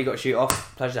 I know you got to shoot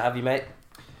off. Pleasure to have you, mate.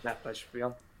 No, pleasure to be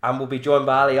on. And we'll be joined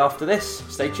by Ali after this.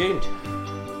 Stay tuned.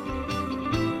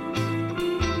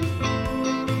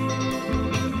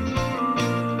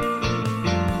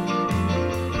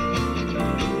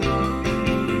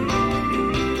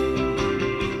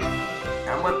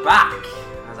 And we're back,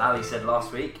 as Ali said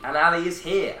last week, and Ali is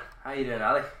here. How you doing,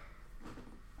 Ali?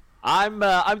 I'm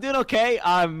doing okay.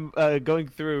 I'm going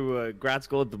through grad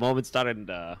school at the moment, starting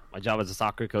my job as a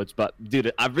soccer coach. But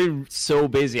dude, I've been so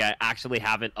busy, I actually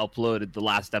haven't uploaded the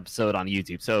last episode on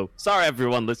YouTube. So sorry,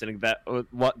 everyone listening that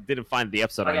didn't find the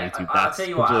episode on YouTube. That's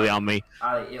completely on me.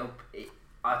 Ali,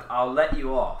 I'll let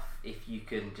you off if you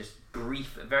can just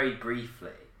very briefly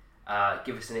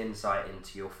give us an insight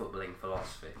into your footballing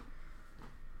philosophy.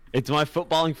 It's my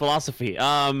footballing philosophy.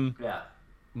 Yeah.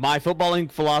 My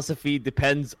footballing philosophy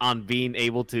depends on being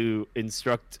able to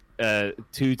instruct 2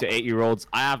 to 8 year olds.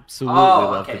 I absolutely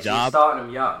love the job. So you're starting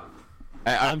them young.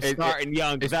 I'm starting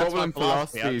young. His That's footballing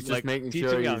philosophy is just making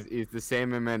sure he's the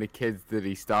same amount of kids that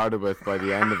he started with by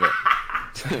the end of it.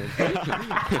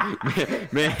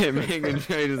 Making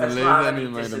sure he doesn't lose any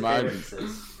amount of margins.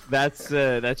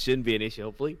 That shouldn't be an issue,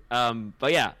 hopefully.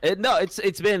 But yeah,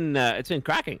 it's been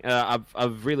cracking.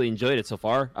 I've really enjoyed it so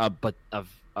far. But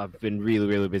I've been really,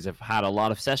 really busy. I've had a lot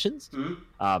of sessions.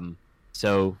 Mm-hmm.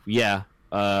 So yeah,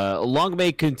 long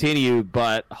may continue,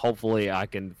 but hopefully I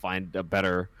can find a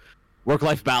better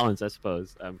work-life balance, I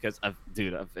suppose. Because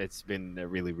it's been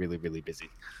really, really, really busy.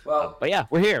 Well, but yeah,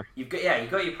 we're here. You've got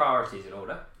your priorities in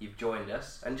order. You've joined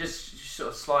us, and just sort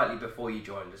of slightly before you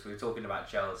joined us, we were talking about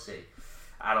Chelsea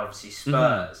and obviously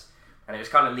Spurs, and it was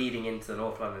kind of leading into the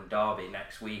North London derby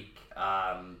next week.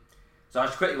 So I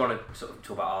just quickly want to sort of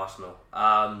talk about Arsenal.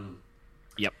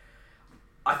 Yep.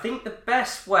 I think the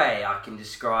best way I can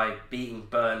describe beating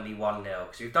Burnley 1-0,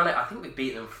 because we've done it, I think we've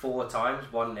beaten them 4 times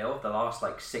 1-0. The last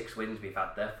 6 wins we've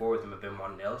had there, 4 of them have been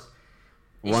 1-0s.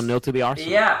 1-0 to the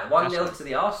Arsenal. Yeah, 1-0 to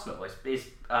the Arsenal. It's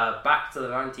back to the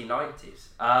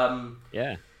 1990s.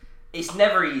 Yeah. It's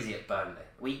never easy at Burnley.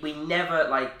 We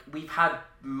never, we've had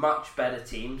much better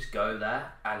teams go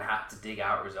there and had to dig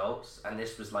out results, and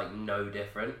this was no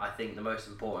different. I think the most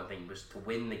important thing was to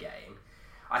win the game.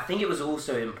 I think it was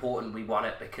also important we won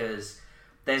it because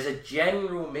there's a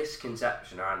general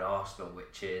misconception around Arsenal,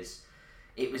 which is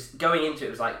it was going into it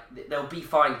was like they'll be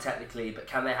fine technically, but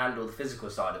can they handle the physical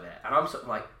side of it? And I'm sort of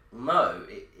like, no,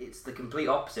 it's the complete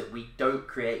opposite. We don't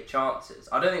create chances.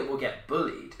 I don't think we'll get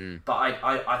bullied, but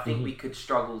I think we could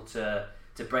struggle to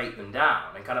break them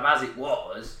down. And kind of as it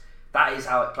was, that is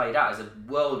how it played out. As a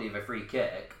worldie of a free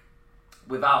kick.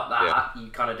 Without that, you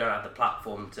kind of don't have the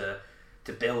platform to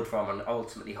build from and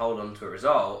ultimately hold on to a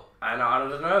result. And I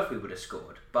don't know if we would have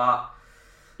scored, but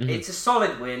it's a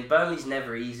solid win. Burnley's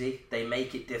never easy. They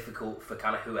make it difficult for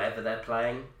kind of whoever they're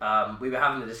playing. We were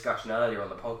having a discussion earlier on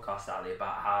the podcast, Ali,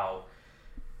 about how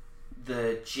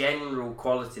the general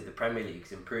quality of the Premier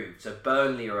League's improved. So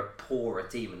Burnley are a poorer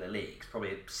team in the league. It's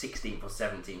probably 16th or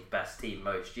 17th best team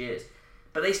most years.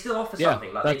 But they still offer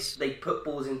something. Like they put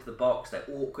balls into the box, they're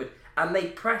awkward, and they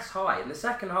press high. In the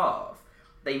second half,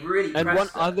 they really press. And one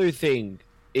other thing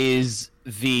is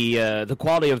the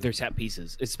quality of their set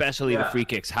pieces, especially the free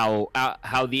kicks. How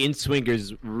the in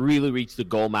swingers really reach the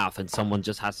goal mouth, and someone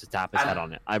just has to tap his head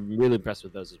on it. I'm really impressed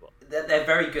with those as well. They're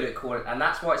very good at corner, and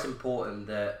that's why it's important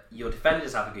that your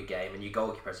defenders have a good game and your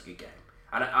goalkeeper has a good game.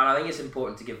 And I think it's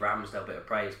important to give Ramsdale a bit of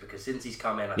praise, because since he's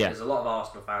come in, I think there's a lot of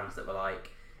Arsenal fans that were like,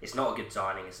 it's not a good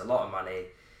signing, it's a lot of money.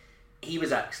 He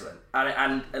was excellent.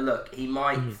 And look, he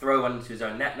might throw one into his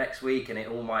own net next week, and it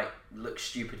all might look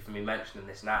stupid for me mentioning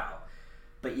this now.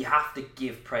 But you have to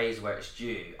give praise where it's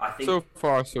due. I think so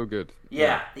far so good.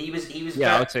 Yeah, he was.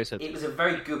 Yeah, I would say so. It was a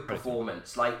very good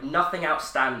performance. Like, nothing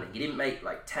outstanding. He didn't make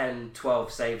like 10,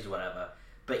 12 saves or whatever,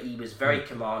 but he was very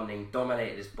commanding,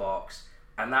 dominated his box,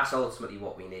 and that's ultimately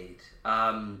what we need.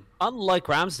 Unlike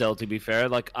Ramsdale, to be fair,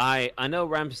 like I know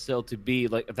Ramsdale to be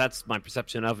like, that's my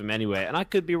perception of him anyway, and I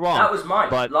could be wrong. That was mine.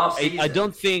 But last season. I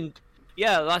don't think.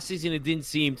 Yeah, last season it didn't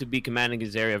seem to be commanding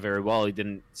his area very well. He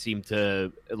didn't seem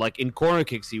to, like, in corner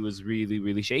kicks he was really,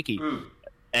 really shaky.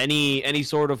 Any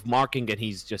sort of marking and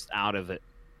he's just out of it.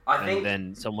 And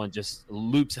then someone just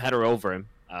loops a header over him.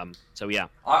 So yeah,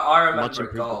 I remember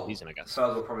a goal. Season, I guess.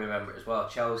 Ferg will probably remember it as well.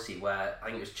 Chelsea, where I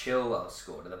think it was Chilwell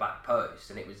scored at the back post,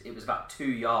 and it was about 2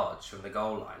 yards from the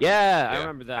goal line. Yeah, I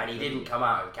remember that. And he didn't come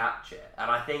out and catch it.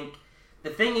 And I think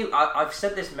the thing I've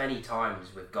said this many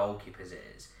times with goalkeepers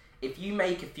is, if you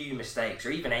make a few mistakes,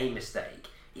 or even a mistake,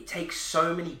 it takes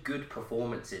so many good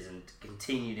performances and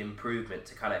continued improvement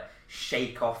to kind of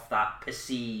shake off that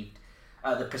the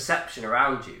perception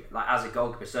around you, like as a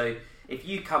goalkeeper. So if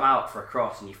you come out for a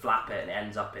cross and you flap it and it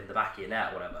ends up in the back of your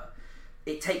net or whatever,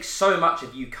 it takes so much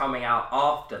of you coming out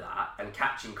after that and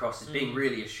catching crosses, being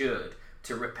really assured,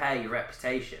 to repair your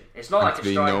reputation. It's not like a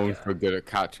striker. To be known for good at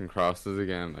catching crosses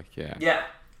again, Yeah.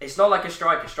 It's not like a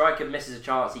striker. Striker misses a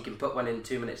chance, he can put one in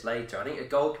 2 minutes later. I think a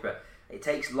goalkeeper, it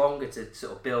takes longer to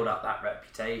sort of build up that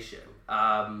reputation.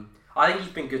 I think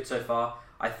he's been good so far.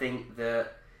 I think the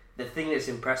thing that's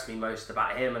impressed me most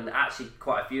about him, and actually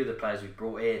quite a few of the players we've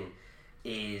brought in,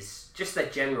 is just their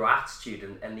general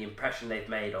attitude and the impression they've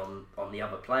made on the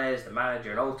other players, the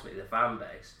manager, and ultimately the fan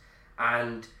base.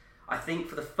 And I think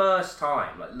for the first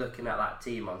time, like looking at that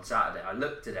team on Saturday, I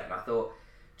looked at it and I thought,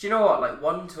 do you know what, like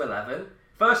 1 to 11...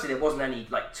 Firstly, there wasn't any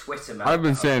like Twitter. I've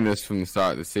been saying this from the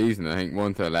start of the season. I think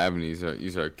 1 to 11, these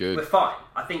are good. We're fine.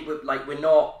 I think we're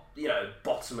not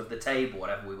bottom of the table,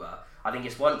 whatever we were. I think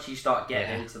it's once you start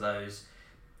getting into those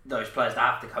players that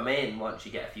have to come in, once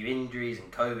you get a few injuries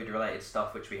and COVID related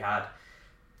stuff, which we had,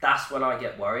 that's when I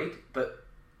get worried. But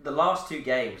the last 2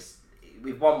 games,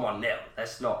 we've won 1-0.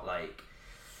 Let's not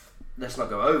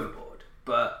go overboard.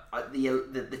 But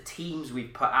the teams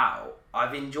we've put out,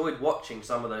 I've enjoyed watching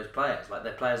some of those players. Like,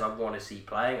 they're players I want to see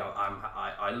playing.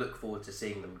 I look forward to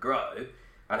seeing them grow,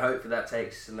 and hopefully that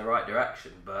takes us in the right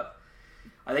direction. But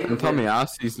I think Tommy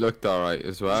Assi's looked alright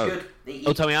as well. He's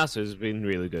good. Tommy Assi's been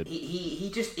really good. He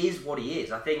just is what he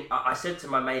is. I think I said to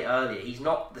my mate earlier, he's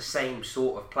not the same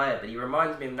sort of player, but he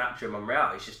reminds me of Nacho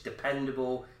Monreal. He's just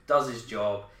dependable, does his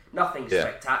job, nothing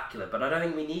spectacular. But I don't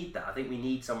think we need that. I think we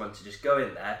need someone to just go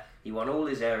in there. He won all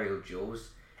his aerial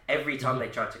duels. Every time they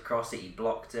tried to cross it, he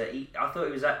blocked it. I thought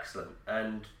he was excellent.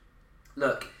 And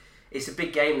look, it's a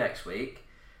big game next week.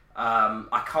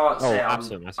 I can't say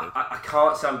I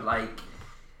can't say I'm like.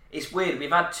 It's weird.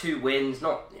 We've had 2 wins,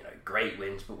 not great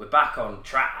wins, but we're back on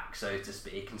track, so to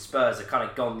speak. And Spurs have kind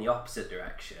of gone the opposite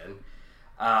direction.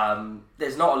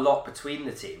 There's not a lot between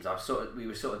the teams. We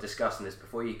were sort of discussing this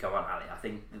before you come on, Ali. I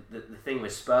think the thing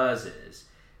with Spurs is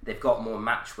they've got more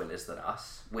match winners than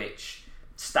us, which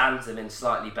stands them in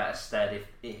slightly better stead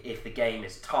if the game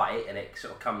is tight and it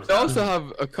sort of comes They down. also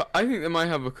have I think they might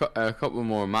have a couple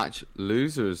more match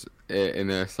losers in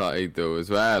their side though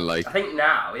as well. Like, I think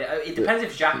now it depends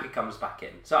if Xhaka comes back in.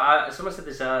 So someone said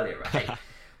this earlier, right?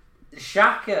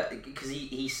 Xhaka, because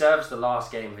he serves the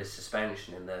last game of his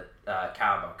suspension in the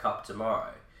Carabao Cup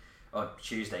tomorrow, or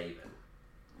Tuesday even.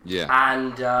 Yeah.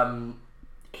 And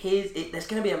there's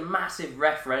going to be a massive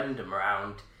referendum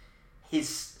around his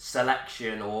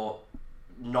selection or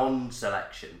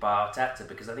non-selection by Arteta,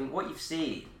 because I think what you've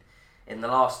seen in the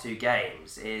last 2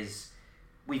 games is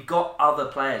we've got other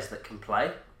players that can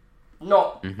play.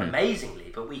 Not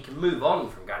amazingly, but we can move on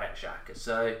from Granit Xhaka.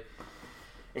 So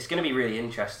it's going to be really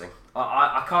interesting.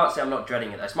 I can't say I'm not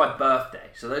dreading it. It's my birthday,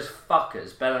 so those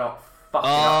fuckers better not fuck it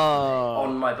up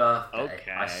on my birthday.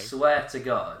 Okay. I swear to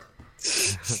God.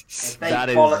 If they That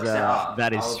is, bollocks it up,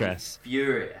 that is I'll stress. be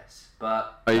furious.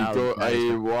 But Are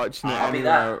you watching it? I'll be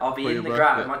there. I'll be for in your the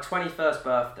birthday? ground. My 21st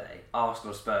birthday,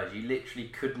 Arsenal Spurs. You literally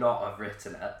could not have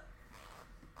written it.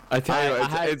 I tell you,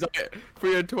 I it's like for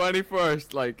your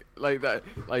 21st, like that,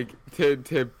 like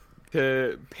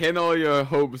to pin all your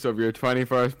hopes of your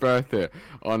 21st birthday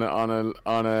on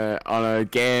a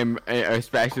game,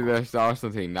 especially this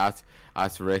Arsenal team. That's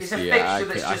risky. It's a fixture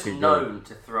that's just known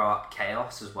to throw up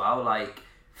chaos as well. Like,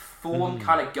 form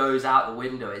kind of goes out the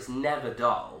window. It's never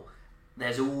dull.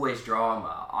 There's always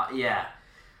drama. Yeah.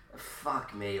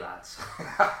 Fuck me, lads.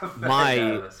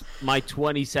 My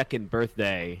 22nd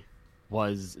birthday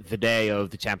was the day of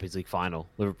the Champions League final,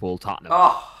 Liverpool-Tottenham.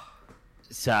 Oh.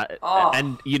 So,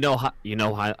 and you know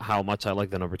how much I like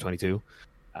the number 22,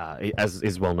 as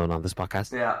is well known on this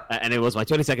podcast. Yeah. And it was my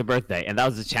 22nd birthday, and that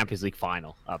was the Champions League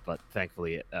final. But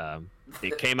thankfully,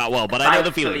 it came out well. But I know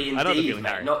the feeling. Indeed, I know the feeling, mate,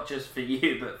 Harry. not just for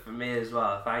you, but for me as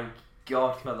well. Thank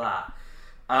God for that.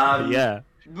 Yeah.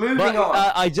 Moving But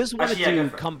on. I just wanted Actually, yeah, go to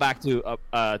for it. come back to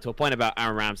a point about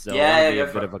Aaron Ramsdale. Yeah, I want to be go a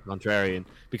for bit it. of a contrarian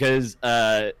because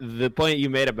the point you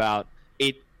made about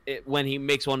it when he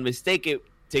makes one mistake, it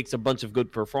takes a bunch of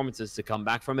good performances to come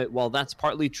back from it. Well, that's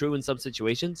partly true in some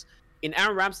situations. In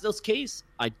Aaron Ramsdale's case,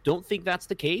 I don't think that's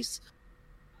the case.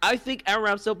 I think Aaron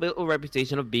Ramsdale built a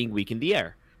reputation of being weak in the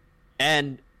air.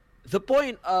 And the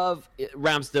point of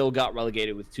Ramsdale got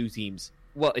relegated with 2 teams.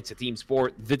 Well, it's a team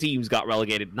sport. The teams got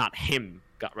relegated, not him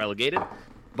got relegated.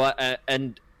 But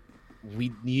and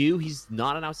we knew he's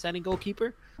not an outstanding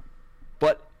goalkeeper.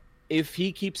 But if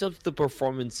he keeps up the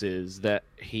performances that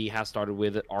he has started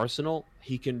with at Arsenal,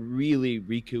 he can really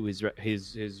recoup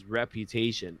his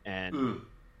reputation and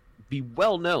be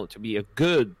well known to be a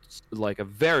good, like a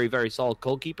very, very solid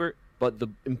goalkeeper. But the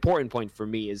important point for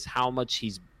me is how much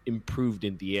he's improved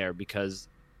in the air, because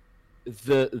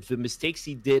the mistakes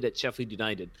he did at Sheffield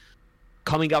United,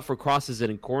 coming up for crosses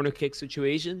and in corner kick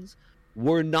situations,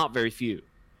 were not very few.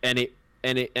 And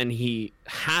he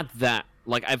had that,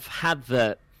 like, I've had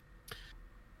that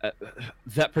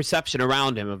perception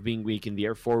around him of being weak in the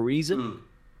air for a reason.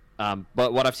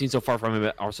 But what I've seen so far from him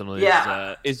at Arsenal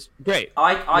is great.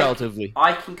 Relatively.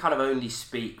 I can kind of only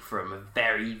speak from a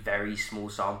very, very small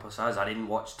sample size. I didn't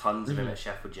watch tons of him at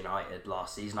Sheffield United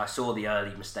last season. I saw the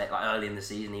early mistake, like early in the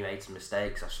season, he made some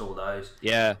mistakes. I saw those.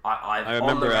 Yeah, I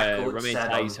remember on the record Romain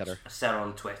Tai's header. said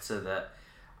on Twitter that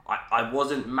I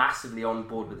wasn't massively on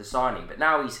board with the signing, but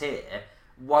now he's here.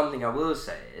 One thing I will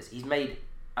say is he's made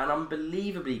an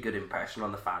unbelievably good impression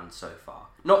on the fans so far.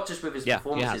 Not just with his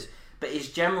performances, but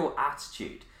his general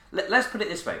attitude. Let's put it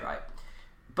this way, right?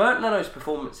 Bernd Leno's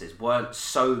performances weren't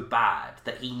so bad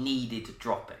that he needed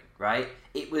dropping, right?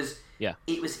 He was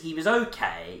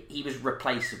okay. He was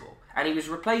replaceable, and he was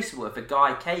replaceable if a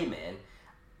guy came in,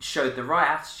 showed the right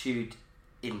attitude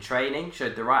in training,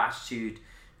 showed the right attitude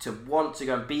to want to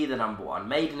go and be the number one,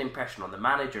 made an impression on the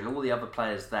manager and all the other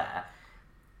players there.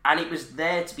 And it was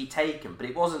there to be taken, but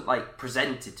it wasn't like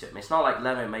presented to him. It's not like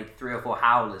Leno made 3 or 4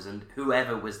 howlers and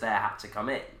whoever was there had to come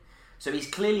in. So he's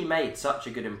clearly made such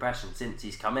a good impression since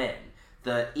he's come in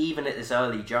that even at this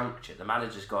early juncture, the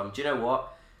manager's gone, do you know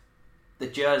what? The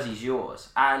jersey's yours.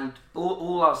 And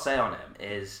all I'll say on him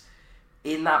is,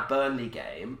 in that Burnley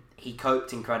game, he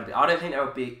coped incredibly. I don't think there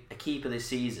would be a keeper this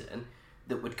season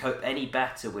that would cope any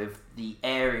better with the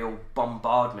aerial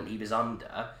bombardment he was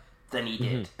under than he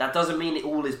did. That doesn't mean that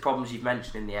all his problems you've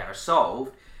mentioned in the air are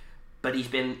solved, but he's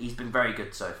been very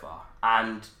good so far,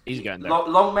 and he's getting there.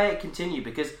 Long may it continue,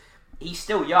 because he's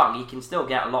still young. He can still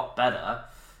get a lot better,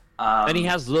 and he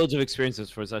has loads of experiences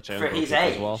for such a for his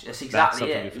age. as well. That's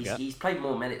exactly it. He's played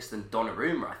more minutes than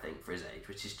Donnarumma, I think, for his age,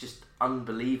 which is just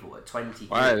unbelievable at 20.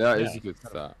 Wow, that is a good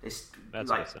start. It's That's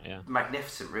like awesome, yeah.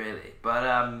 magnificent, really.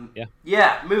 But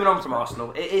moving on from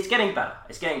Arsenal, it's getting better.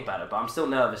 It's getting better, but I'm still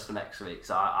nervous for next week.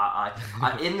 So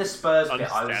I in the Spurs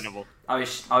bit,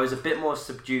 I was a bit more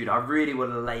subdued. I really would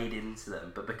have laid into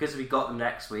them, but because we got them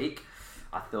next week,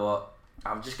 I thought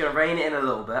I'm just going to rein it in a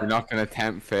little bit. You're not going to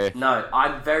tempt fate. No,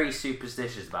 I'm very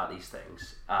superstitious about these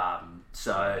things.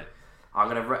 So I'm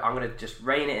gonna just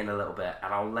rein it in a little bit,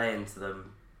 and I'll lay into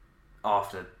them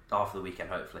after the weekend,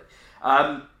 hopefully.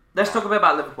 Let's talk a bit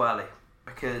about Liverpool early,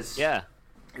 because it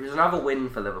was another win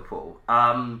for Liverpool.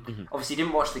 Obviously,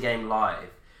 didn't watch the game live.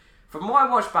 From what I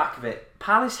watched back of it,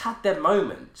 Palace had their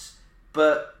moments,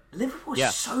 but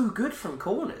Liverpool's so good from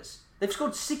corners. They've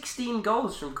scored 16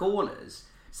 goals from corners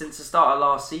since the start of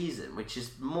last season, which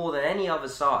is more than any other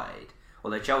side.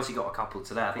 Although Chelsea got a couple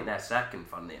today, I think they're second,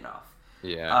 funnily enough.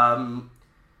 Yeah.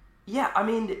 I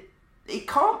mean, it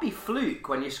can't be fluke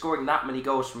when you're scoring that many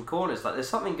goals from corners. Like, there's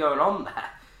something going on there.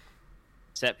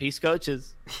 Set piece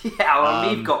coaches. We've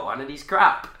got one and he's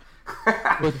crap.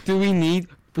 But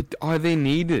are they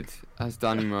needed? As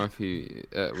Danny Murphy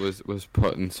was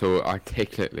putting so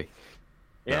articulately.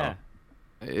 Yeah.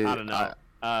 No. I don't know.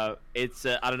 I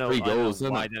don't know. 3 goals,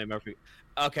 why Danny Murphy.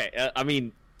 Okay, I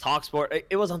mean, Talksport.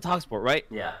 It was on Talksport, right?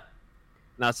 Yeah.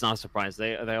 That's not a surprise.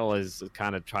 They always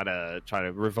kind of try to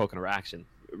revoke an reaction,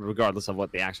 regardless of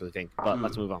what they actually think. But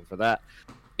let's move on for that.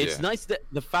 It's nice that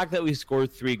the fact that we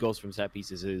scored 3 goals from set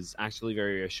pieces is actually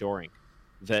very reassuring.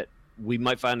 That we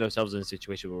might find ourselves in a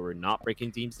situation where we're not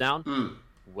breaking teams down,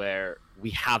 where we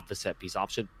have the set piece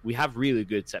option. We have really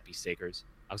good set piece takers.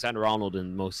 Alexander-Arnold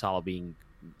and Mo Salah being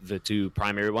the 2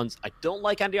 primary ones. I don't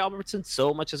like Andy Albertson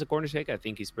so much as a corner taker. I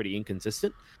think he's pretty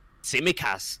inconsistent.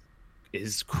 Tsimikas,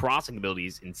 his crossing ability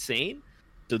is insane.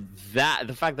 So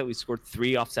the fact that we scored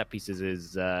 3 off set pieces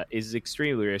is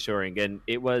extremely reassuring. And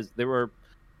there were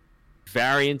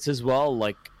variants as well.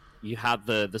 Like, you had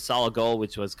the Salah goal,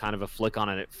 which was kind of a flick on,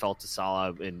 and it fell to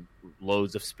Salah in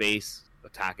loads of space,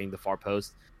 attacking the far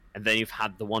post. And then you've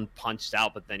had the one punched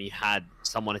out, but then you had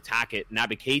someone attack it,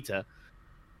 Naby Keita.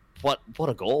 What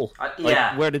a goal!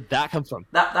 Where did that come from?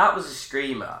 That was a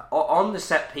screamer. On the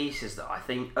set pieces, that I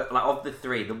think, like, of the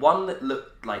 3, the one that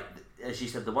looked like, as you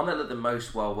said, the one that looked the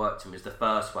most well worked to me was the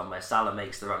first one where Salah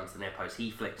makes the run to the near post, he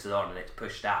flicks it on and it's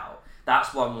pushed out.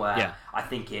 That's one where I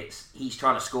think he's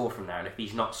trying to score from there, and if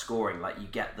he's not scoring, like, you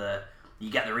get the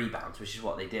rebounds, which is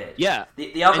what they did. Yeah,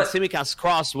 the other, and Tsimikas'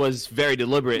 cross was very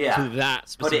deliberate to that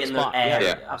specific put it in spot. the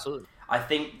area. Yeah, absolutely. I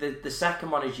think the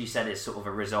second one, as you said, is sort of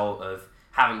a result of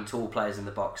having tall players in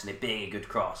the box and it being a good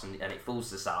cross, and it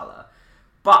falls to Salah.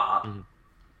 But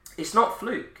it's not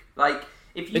fluke. Like,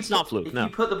 if you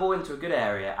put the ball into a good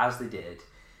area, as they did,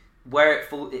 where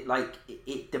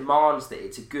it demands that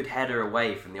it's a good header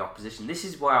away from the opposition. This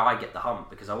is where I get the hump,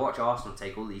 because I watch Arsenal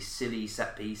take all these silly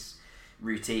set piece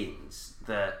routines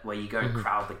where you go and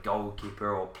crowd the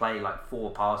goalkeeper or play like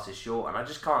 4 passes short, and I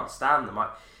just can't stand them.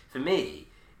 For me,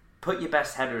 put your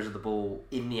best headers of the ball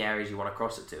in the areas you want to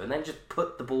cross it to, and then just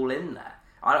put the ball in there.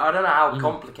 I don't know how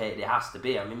complicated it has to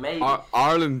be. I mean, maybe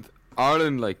Ireland,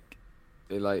 like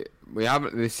we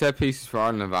haven't. The set pieces for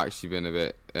Ireland have actually been a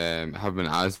bit have been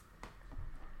as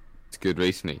good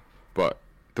recently, but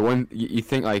the one you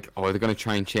think like, oh, they're going to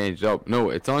try and change it up. No,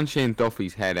 it's on Shane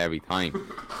Duffy's head every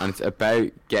time, and it's about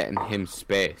getting him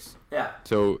space. Yeah.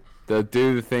 So they'll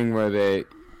do the thing where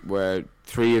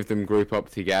 3 of them group up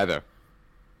together,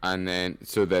 and then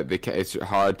so that it's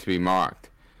hard to be marked,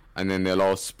 and then they'll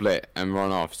all split and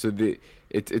run off. So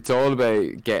it's all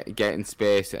about getting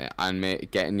space and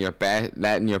letting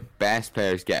your best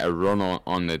players get a run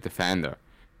on the defender,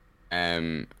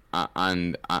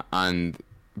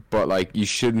 but like, you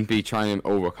shouldn't be trying to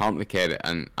overcomplicate it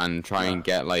and try and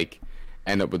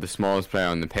end up with the smallest player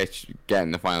on the pitch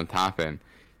getting the final tap in.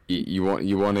 You want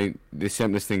to, the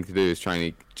simplest thing to do is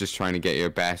trying to get your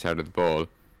best out of the ball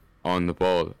on the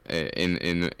ball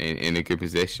in a good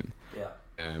position.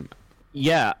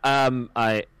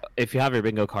 If you have your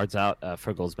bingo cards out,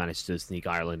 Fergal's managed to sneak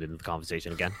Ireland into the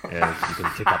conversation again. You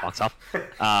can tick that box off.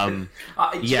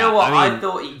 You know what? I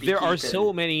thought he'd be there are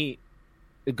so many.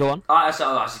 Go on. I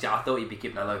thought he'd be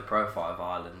keeping a low profile of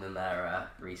Ireland and their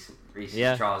recent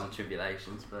trials and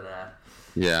tribulations, but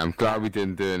yeah, I'm glad we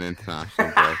didn't do an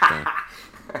international break.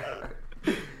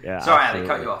 Yeah, sorry, Ali,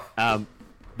 cut you off.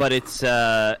 But it's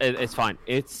fine.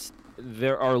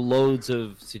 There are loads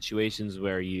of situations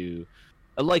where you,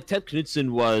 like Ted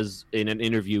Knudsen was in an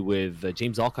interview with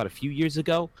James Alcott a few years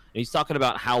ago, and he's talking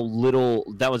about how little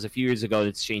that was a few years ago. And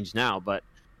it's changed now, but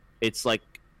it's like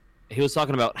he was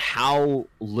talking about how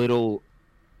little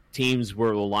teams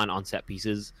were reliant on set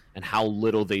pieces and how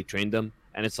little they trained them,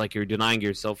 and it's like you're denying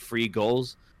yourself free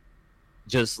goals,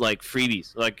 just like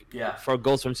freebies, for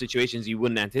goals from situations you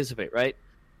wouldn't anticipate, right?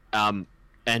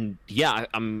 And yeah,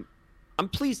 I'm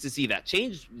pleased to see that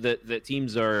change. That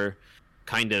teams are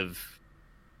kind of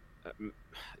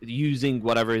using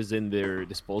whatever is in their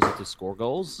disposal to score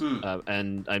goals.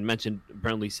 And I mentioned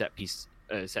Burnley set piece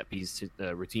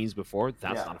routines before.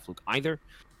 That's not a fluke either.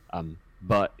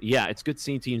 But yeah, it's good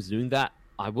seeing teams doing that.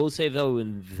 I will say though,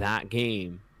 in that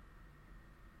game,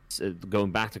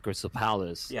 going back to Crystal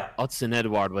Palace, Hudson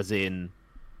Edward was in,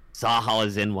 Zaha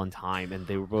was in one time, and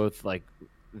they were both like,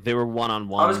 they were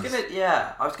one-on-one. I was gonna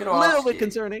ask a little bit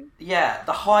concerning. Yeah,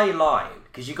 the high line,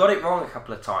 because you got it wrong a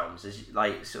couple of times, as you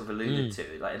like sort of alluded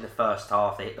to. Like in the first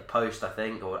half, they hit the post, I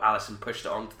think, or Alisson pushed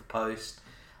it onto the post.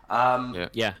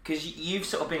 Yeah. Because you've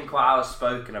sort of been quite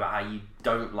outspoken about how you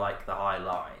don't like the high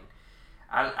line,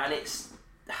 and it's.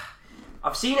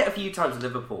 I've seen it a few times in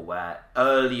Liverpool where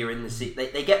earlier in the season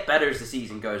they get better as the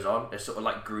season goes on. They're sort of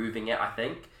like grooving it, I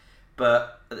think.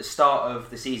 But at the start of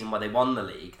the season where they won the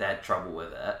league, they had trouble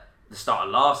with it. At the start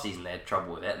of last season, they had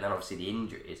trouble with it, and then obviously the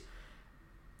injuries.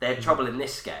 They had trouble in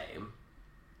this game.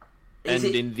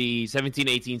 In the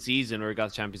 17-18 season, where we got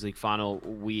the Champions League final,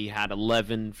 we had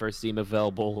 11 first-team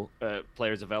available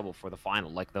players available for the final.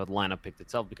 Like, the lineup picked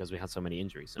itself because we had so many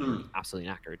injuries. And we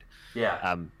absolutely knackered.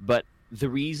 Yeah. But the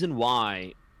reason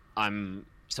why I'm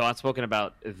so outspoken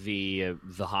about the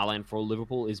highline for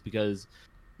Liverpool is because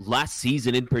last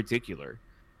season in particular,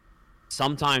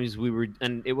 sometimes we were,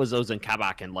 and it was Ozan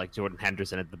Kabak and like Jordan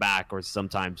Henderson at the back, or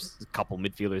sometimes a couple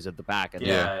midfielders at the back, and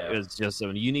it was just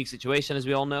a unique situation, as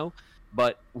we all know.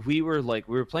 But we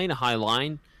were playing a high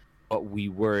line, but we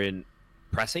weren't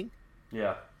pressing.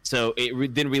 Yeah. So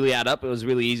it didn't really add up. It was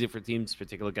really easy for teams,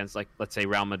 particularly against, like, let's say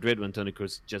Real Madrid, when Toni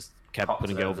Kroos just kept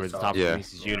putting it over the top of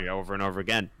Vinicius Jr. over and over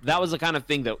again. That was the kind of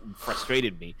thing that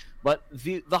frustrated me. But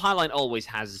the high line always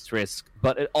has its risk,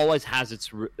 but it always has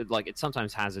its it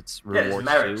sometimes has its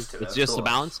rewards too. It's just a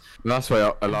balance. And that's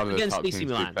why a lot of the top AC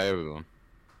teams do play with them.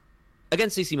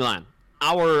 Against AC Milan,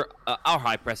 our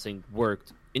high pressing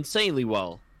worked insanely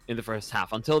well in the first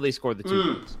half until they scored the two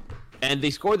goals. And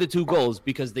they scored the two goals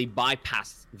because they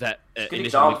bypassed that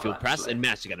initial midfield press and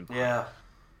managed to get him. Yeah.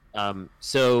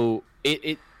 So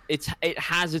it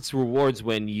has its rewards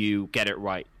when you get it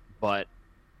right. But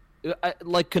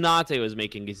like Konate was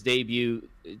making his debut,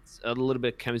 it's a little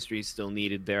bit of chemistry still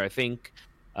needed there, I think.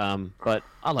 But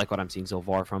I like what I'm seeing so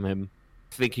far from him.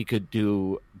 I think he could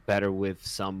do better with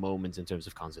some moments in terms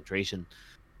of concentration.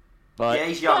 But yeah,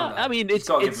 he's young. I mean, it's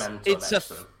a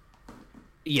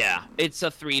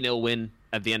 3-0 win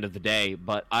at the end of the day.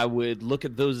 But I would look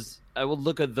at those. I would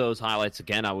look at those highlights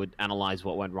again. I would analyze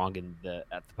what went wrong at the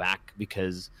back,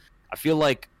 because I feel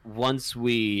like once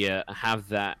we have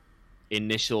that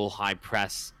initial high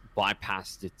press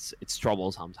bypassed, it's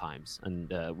trouble sometimes,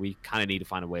 and we kind of need to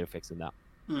find a way to fix it now.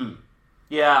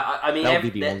 Yeah, I mean,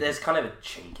 there's kind of a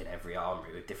chink in every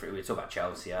armory with different. We were talking about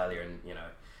Chelsea earlier, and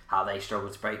how they struggle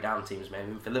to break down teams.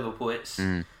 Maybe for Liverpool, it's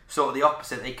sort of the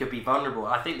opposite. They could be vulnerable.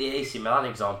 I think the AC Milan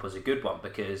example is a good one,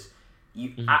 because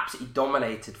you absolutely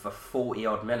dominated for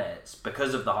 40-odd minutes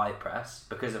because of the high press,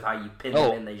 because of how you pinned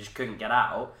them in. They just couldn't get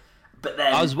out. But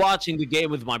then I was watching the game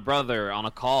with my brother on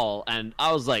a call, and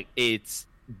I was like, it's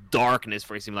darkness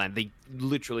for AC Milan. They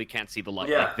literally can't see the light.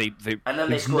 Yeah. Like and then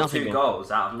they scored two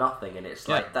goals out of nothing, and it's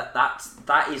like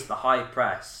that is the high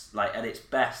press, like at its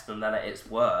best, and then at its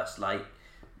worst, like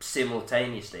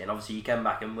simultaneously. And obviously you come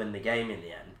back and win the game in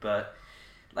the end, but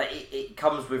like it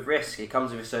comes with risk. It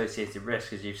comes with associated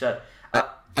risk, as you said.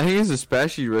 I think it's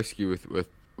especially risky with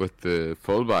the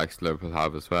fullbacks Liverpool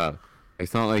have as well.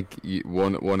 It's not like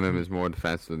one of them is more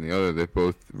defensive than the other. They're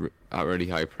both at really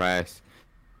high press,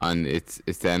 and it's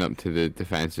then up to the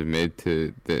defensive mid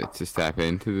to step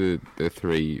into the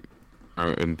three,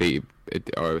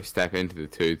 or step into the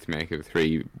two to make it a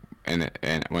three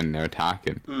when they're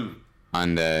attacking.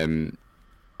 And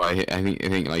I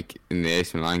think like in the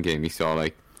AC Milan game, you saw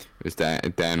like it was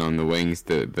down on the wings,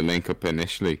 the link up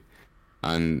initially,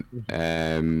 and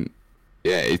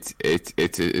it's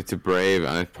a brave,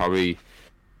 and it's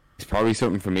probably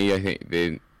something for me. I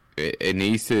think it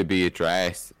needs to be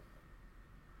addressed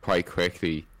quite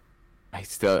quickly. I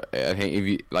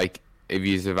think if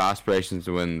you have aspirations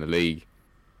to win the league,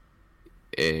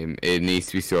 it needs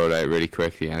to be sorted out really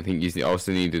quickly. And I think you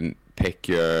also need to pick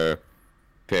your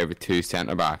favourite two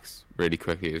centre backs really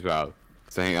quickly as well.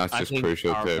 So I think that's just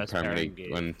crucial to Premier League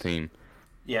win team.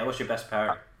 Yeah, what's your best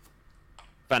pairing?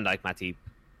 Van Dijk, Matip.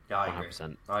 Yeah, I agree.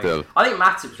 100%. I think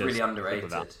Matip's really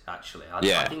underrated, actually. I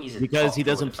think he's because he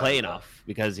doesn't play enough,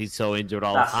 because he's so injured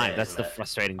all the time. That's the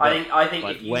frustrating bit. I think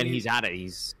but when he's at it,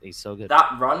 he's so good.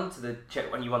 That run to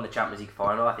when you won the Champions League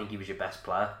final, I think he was your best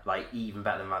player. Like, even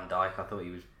better than Van Dijk. I thought he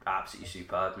was absolutely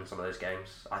superb in some of those games.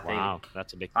 Wow,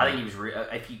 that's a big. I think he was.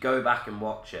 If you go back and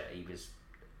watch it, he was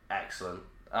excellent.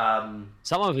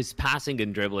 Some of his passing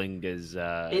and dribbling is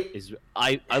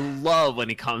I love when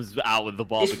he comes out with the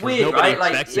ball It's because weird, nobody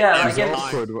right? expects Like, yeah, it. like, He's yeah,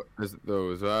 awkward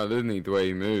though as well, isn't he? The way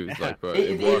he moves, but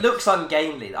it works. looks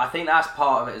ungainly. I think that's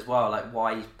part of it as well. Like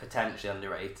why he's potentially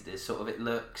underrated is sort of it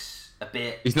looks a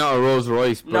bit. He's not a Rolls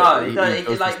Royce, but No, he like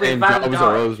does with the same Van job as a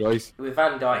Dijk. Rolls Royce. With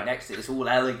Van Dijk next to it, it's all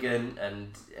elegant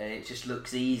and it just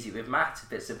looks easy. With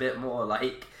Matip, it's a bit more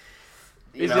like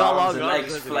He's got arms long and arms, legs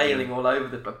doesn't he? flailing all over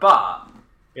the. But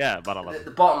Yeah, but I love the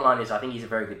it. bottom line is, I think he's a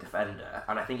very good defender,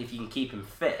 and I think if you can keep him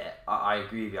fit, I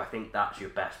agree with you. I think that's your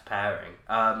best pairing.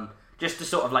 Just to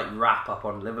sort of like wrap up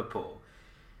on Liverpool,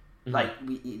 like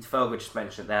Fergal just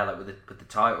mentioned it there, like with the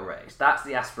title race, that's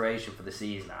the aspiration for the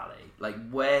season, Ali. Like,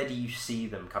 where do you see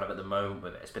them kind of at the moment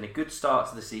with it? It's been a good start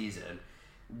to the season.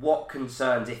 What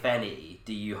concerns, if any,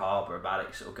 do you harbour about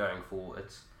it sort of going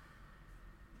forwards?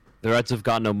 The Reds have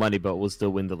got no money, but will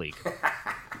still win the league.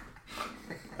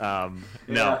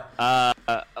 No.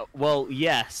 Well,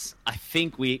 yes, I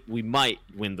think we might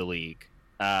win the league.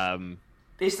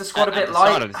 Is the squad a at bit the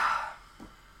start light? of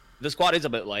the squad is a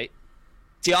bit light.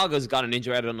 Thiago's got an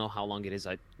injury. I don't know how long it is.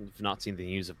 I've not seen the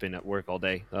news. I've been at work all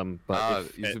day. But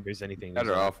if there's anything,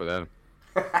 Better off with him.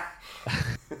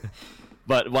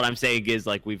 But what I'm saying is,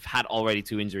 like, we've had already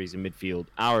 2 injuries in midfield.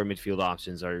 Our midfield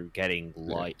options are getting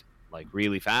light, like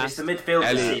really It's fast. the midfield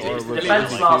this Elliot, season. It was the or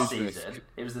defence was it last like season.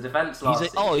 It was the defence last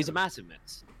season. He's a massive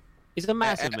miss. He's a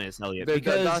massive miss, Elliot. The-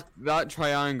 Because that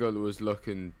triangle was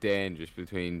looking dangerous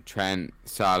between Trent,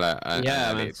 Salah, and Yeah,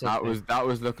 man, Elliot. so- That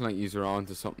was looking like you were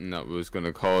onto something that was going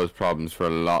to cause problems for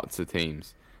lots of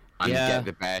teams, and Yeah. get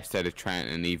the best out of Trent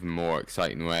in an even more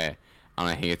exciting way. And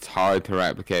I think it's hard to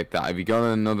replicate that. Have you got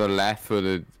another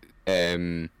left-footed,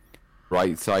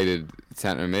 right-sided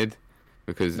centre mid?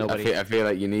 Because Nobody. I feel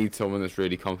like you need someone that's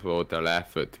really comfortable with their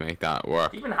left foot to make that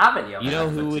work. Do you even have any other you know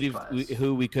who defensive players?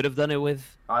 who we could have done it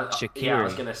with? Shaqiri. Yeah, I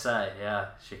was going to say,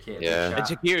 Shaqiri. Yeah. And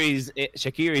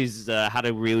Shaqiri's had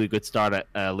a really good start at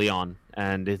Lyon,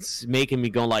 and it's making me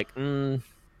go like, we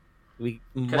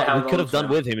held could on have to done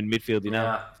him. with him in midfield, you know?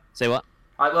 Yeah. Say what?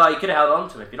 Well, you could have held on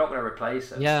to him if you're not going to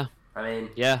replace him. Yeah, I mean,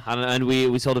 and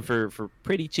we sold it for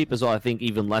pretty cheap as well. I think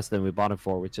even less than we bought it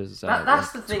for, which is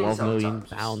that's the thing 12 million sometimes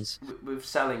pounds. with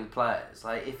selling players.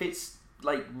 Like, if it's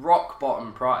like rock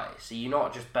bottom price, are you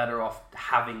not just better off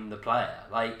having the player?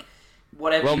 Like,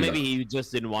 whatever. Well, you- maybe he just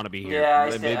didn't want to be here.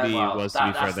 Yeah, Maybe well, it was to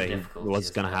be fair that's the that he difficulty, was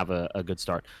isn't going to it? have a good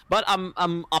start. But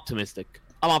I'm optimistic.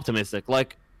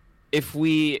 Like, if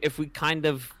we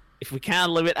can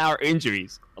limit our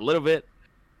injuries a little bit,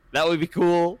 that would be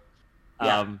cool.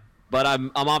 Yeah. But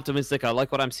I'm optimistic. I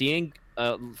like what I'm seeing.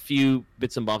 A few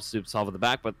bits and bobs to solve at the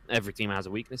back, but every team has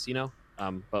a weakness, you know.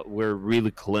 But we're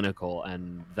really clinical,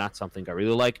 and that's something I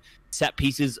really like. Set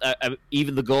pieces,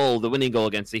 even the winning goal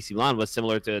against AC Milan was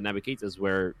similar to Naby Keita's,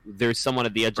 where there's someone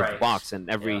at the edge of the Right. box, and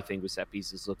everything with set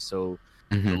pieces looks so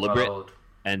Mhm. deliberate, Well,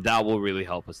 and that will really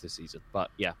help us this season.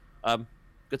 But yeah,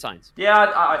 good signs.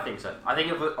 yeah, I think so. I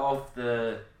think of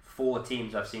the 4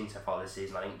 teams I've seen so far this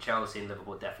season, I think Chelsea and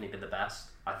Liverpool have definitely been the best.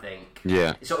 I think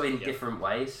Yeah. it's sort of in different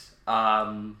ways.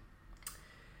 But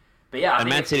yeah, I And think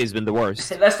Man City has been the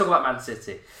worst. Let's talk about Man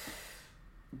City.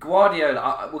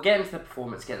 Guardiola, we'll get into the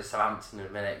performance against Southampton in a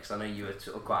minute, because I know you were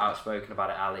sort of quite outspoken about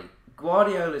it, Ali.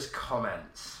 Guardiola's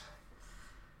comments,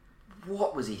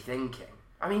 what was he thinking?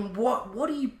 I mean, what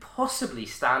do you possibly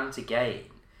stand to gain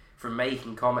from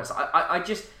making comments?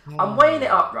 I'm weighing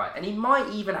it up, right, and he might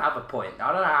even have a point.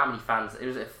 I don't know how many fans, it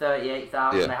was at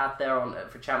 38,000 Yeah. they had there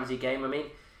for Champions League game. I mean,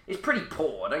 it's pretty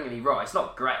poor, don't get me wrong, it's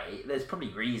not great, there's probably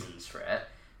reasons for it.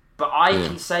 But I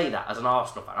can say that as an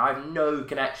Arsenal fan. I have no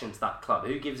connection to that club.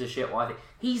 Who gives a shit what I think?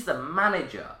 He's the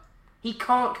manager. He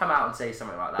can't come out and say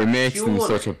something like that. It makes them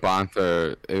Surely. such a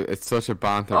banter. It's such a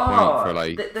banter Oh, point for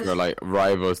there's-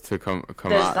 rivals to come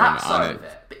There's at that them. side And of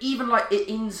it. But even like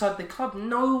inside the club,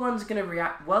 no one's going to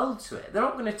react well to it. They're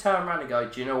not going to turn around and go,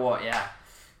 do you know what? Yeah,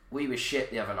 we were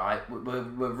shit the other night.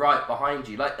 We're right behind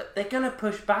you. Like, they're going to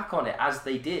push back on it as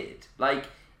they did. Like,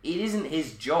 it isn't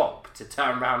his job to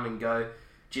turn around and go,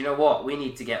 do you know what? We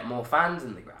need to get more fans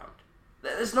in the ground.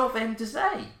 That's not for him to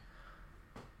say.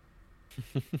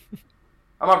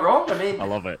 Am I wrong? I mean, I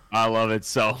love it. I love it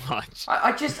so much.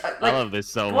 I just like, I love this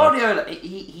so much. Guardiola,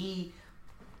 he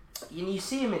you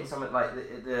see him in something like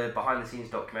the behind the scenes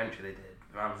documentary they did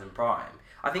with Amazon Prime.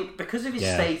 I think because of his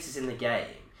status in the game,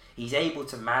 he's able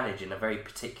to manage in a very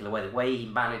particular way, the way he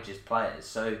manages players.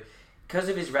 So because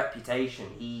of his reputation,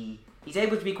 he's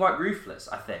able to be quite ruthless,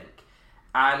 I think.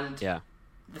 And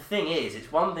the thing is,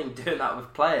 it's one thing doing that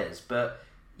with players, but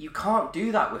you can't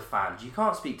do that with fans. You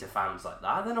can't speak to fans like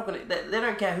that. They're not gonna. They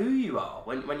don't care who you are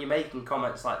when you're making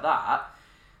comments like that.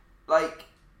 Like,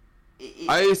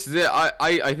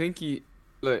 I think he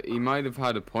might have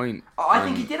had a point. I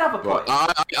think he did have a point.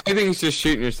 I think it's just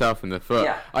shooting yourself in the foot.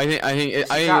 Yeah. I think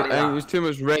there's too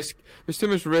much risk. There's too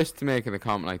much risk to making a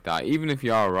comment like that. Even if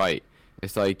you are right,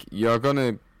 it's like you're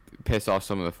gonna piss off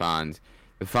some of the fans.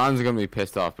 The fans are gonna be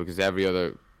pissed off because every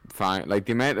other fan, like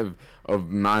the amount of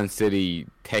Man City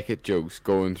ticket jokes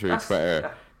going through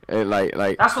Twitter.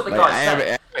 Like that's what the guy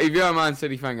said. If you're a Man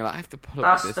City fan, you're like, I have to put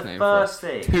up with this name for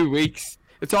 2 weeks.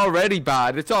 It's already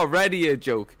bad. It's already a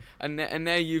joke, and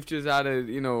now you've just added,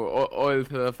 oil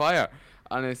to the fire,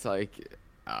 and it's like,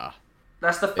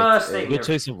 That's the first thing. Good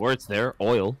choice of words there.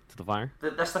 Oil to the fire.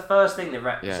 That's the first thing the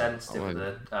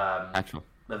representative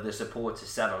of the supporters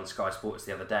said on Sky Sports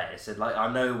the other day. It said, like,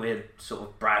 I know we're sort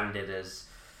of branded as,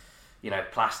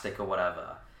 plastic or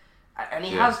whatever. And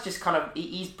he has just kind of...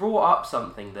 He's brought up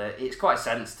something that it's quite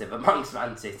sensitive amongst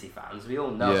Man City fans. We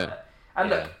all know it. And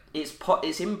look,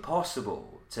 it's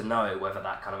impossible to know whether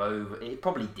that kind of It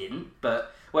probably didn't,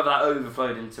 but whether that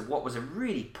overflowed into what was a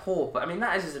really poor... I mean,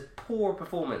 that is as poor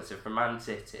performance from Man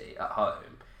City at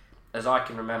home as I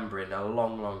can remember in a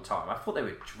long, long time. I thought they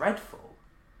were dreadful.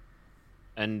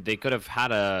 And they could have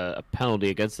had a penalty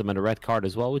against them and a red card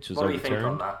as well, which was overturned. What do you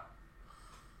think on that?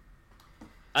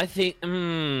 I think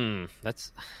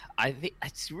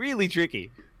it's really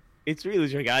tricky. It's really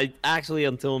tricky. I actually,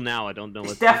 until now, I don't know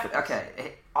what.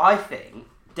 Okay, I think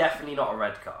definitely not a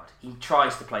red card. He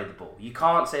tries to play the ball. You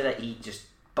can't say that he just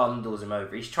bundles him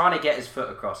over. He's trying to get his foot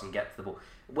across and get to the ball.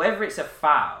 Whether it's a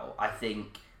foul, I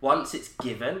think once it's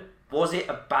given, was it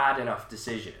a bad enough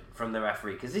decision from the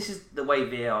referee? Because this is the way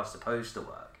VAR is supposed to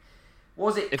work.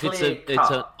 Was it if clear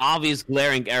it's an obvious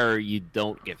glaring error, you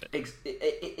don't give it.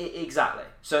 Exactly.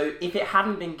 So if it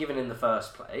hadn't been given in the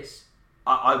first place,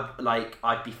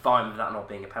 I'd be fine with that not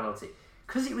being a penalty.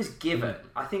 Because it was given,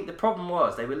 I think the problem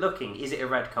was they were looking, is it a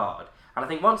red card? And I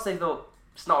think once they thought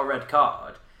it's not a red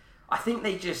card, I think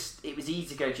it was easy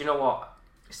to go, do you know what?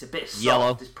 It's a bit soft.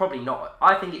 Yellow. It's probably not.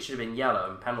 I think it should have been yellow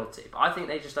and penalty. But I think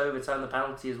they just overturned the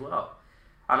penalty as well.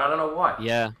 And I don't know why.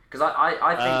 Yeah. Because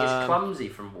I think it's clumsy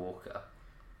from Walker.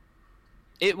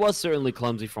 It was certainly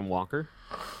clumsy from Walker.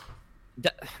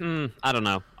 I don't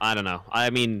know. I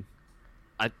mean,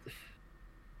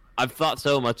 I've thought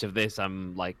so much of this.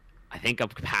 I'm like, I think I'm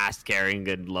past caring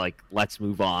and like, let's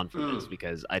move on from this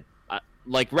because I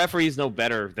like referees know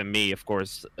better than me, of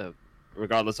course,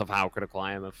 regardless of how critical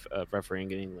I am of refereeing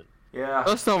in England. Yeah,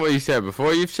 that's not what you said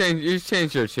before. You've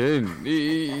changed your tune.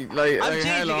 I'm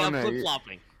changing. I'm flip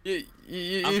flopping.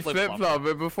 You flip flop,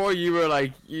 but before you were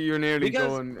like you're nearly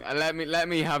going. Let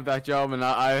me have that job, and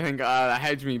I think I'll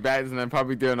hedge me bets, and I'm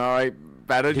probably doing all right,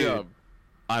 better job.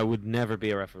 I would never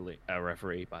be a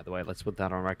referee. By the way, let's put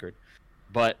that on record.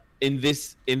 But in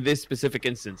this specific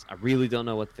instance, I really don't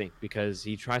know what to think because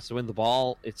he tries to win the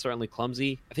ball. It's certainly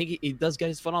clumsy. I think he does get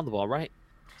his foot on the ball, right?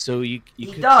 So he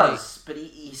does, but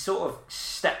he sort of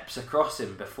steps across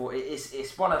him before.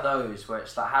 It's one of those where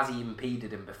it's like, has he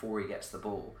impeded him before he gets the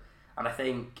ball? And I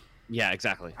think... Yeah,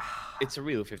 exactly. It's a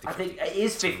real 50-50. I think it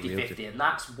is 50-50, and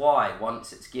that's why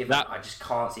once it's given, I just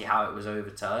can't see how it was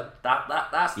overturned.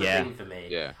 That's the thing for me.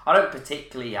 Yeah. I don't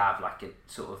particularly have like a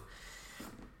sort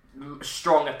of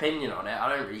strong opinion on it.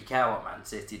 I don't really care what Man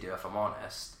City do, if I'm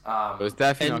honest. But it's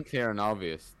definitely not clear and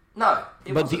obvious. No,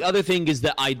 but the other thing is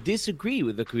that I disagree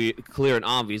with the clear and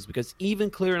obvious because even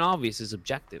clear and obvious is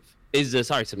subjective.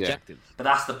 Subjective. Yeah. But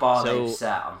that's the bar they've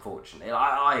set, unfortunately.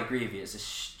 I agree with you.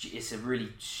 It's a really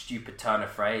stupid turn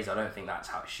of phrase. I don't think that's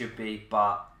how it should be.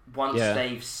 But once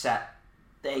they've set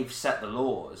the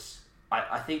laws,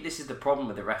 I think this is the problem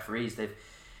with the referees. They've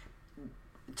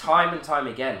time and time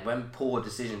again, when poor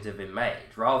decisions have been made,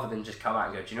 rather than just come out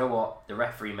and go, do you know what, the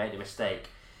referee made a mistake.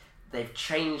 They've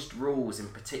changed rules in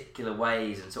particular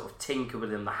ways and sort of tinker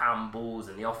with them, the handballs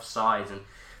and the offsides, and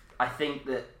I think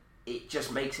that it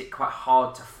just makes it quite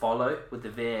hard to follow with the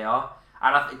VAR.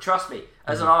 And trust me,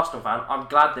 as an Arsenal fan, I'm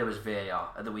glad there was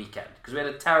VAR at the weekend because we had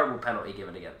a terrible penalty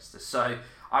given against us. So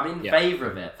I'm in favour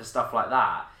of it for stuff like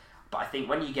that. But I think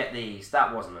when you get these,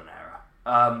 that wasn't an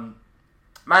error.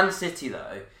 Man City,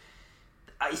 though,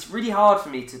 it's really hard for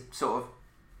me to sort of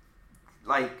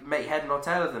like make head nor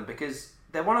tail of them because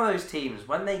they're one of those teams,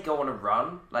 when they go on a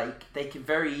run, like, they can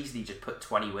very easily just put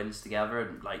 20 wins together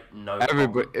and, like,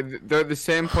 Everybody, they're at the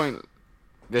same point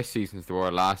this season as they were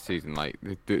last season. Like,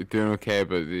 they're doing okay,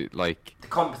 but, the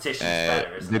competition's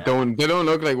better, isn't it? They don't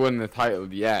look like winning the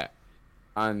title yet.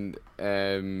 And,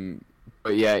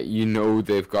 but yeah,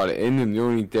 they've got it in them. The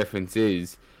only difference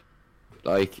is,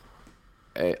 like,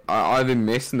 are they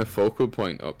missing the focal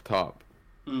point up top?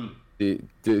 Do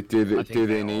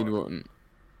they need one?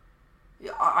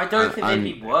 I don't think they'd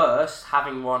be worse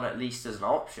having one at least as an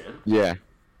option. Yeah.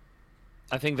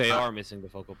 I think they are missing the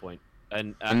focal point.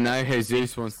 And now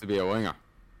Jesus wants to be a winger.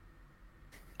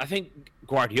 I think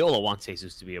Guardiola wants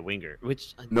Jesus to be a winger,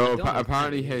 which No,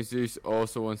 apparently Jesus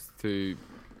also wants to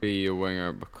be a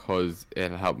winger because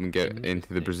it'll help him get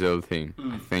into the Brazil team.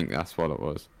 I think that's what it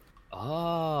was.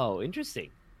 Oh,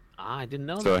 interesting. I didn't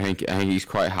know So that. I think he's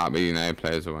quite happy to now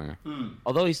play as a winger.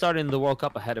 Although he started in the World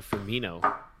Cup ahead of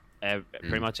Firmino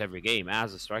pretty much every game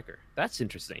as a striker. That's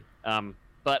interesting.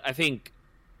 But I think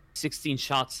 16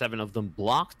 shots, 7 of them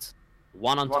blocked,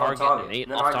 1 on target, and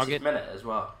 8 off target. Minute as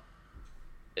well.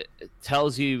 It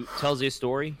tells you a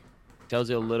story, tells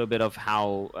you a little bit of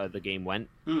how the game went,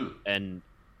 and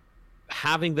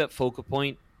having that focal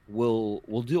point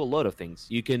will do a lot of things.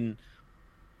 You can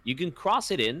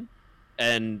cross it in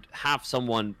and have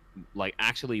someone like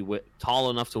actually tall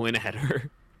enough to win a header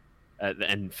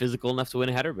and physical enough to win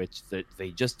a header, which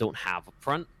they just don't have up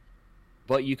front.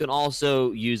 But you can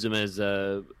also use them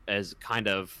as kind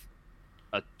of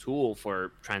a tool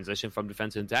for transition from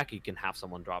defense to attack. You can have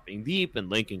someone dropping deep and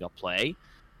linking up play.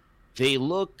 They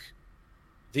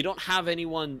don't have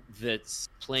anyone that's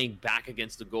playing back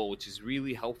against the goal, which is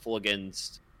really helpful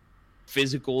against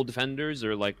physical defenders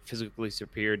or like physically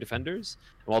superior defenders.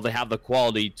 And while they have the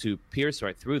quality to pierce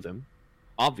right through them,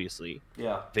 obviously,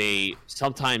 they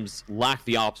sometimes lack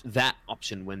that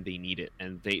option when they need it,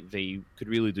 and they could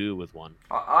really do with one.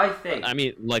 I think. I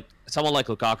mean, like someone like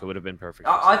Lukaku would have been perfect.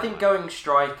 I think going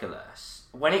strikerless,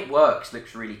 when it works,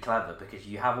 looks really clever because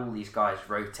you have all these guys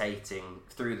rotating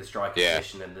through the striker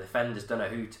position, and the defenders don't know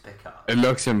who to pick up. It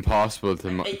looks impossible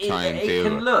to try and deal with. It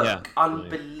can look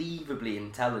unbelievably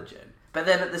intelligent. But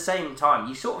then at the same time,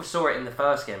 you sort of saw it in the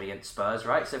first game against Spurs,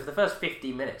 right? So for the first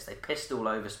 15 minutes, they pissed all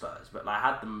over Spurs, but like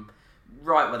had them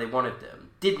right where they wanted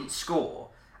them, didn't score,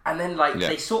 and then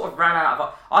they sort of ran out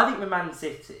of. I think with Man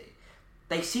City,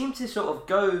 they seem to sort of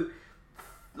go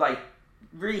like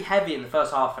really heavy in the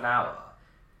first half an hour.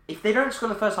 If they don't score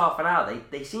in the first half an hour,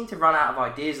 they seem to run out of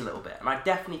ideas a little bit, and I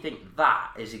definitely think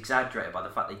that is exaggerated by the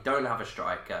fact they don't have a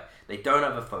striker, they don't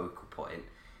have a focal point.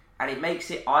 And it makes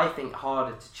it, I think,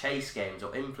 harder to chase games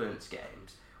or influence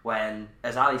games when,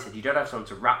 as Ali said, you don't have someone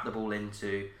to wrap the ball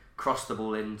into, cross the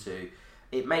ball into.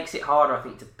 It makes it harder, I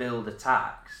think, to build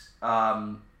attacks.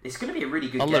 It's going to be a really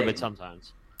good game. A little bit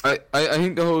sometimes. I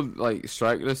think the whole like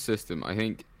strikerless system, I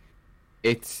think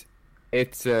its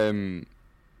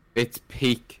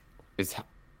peak is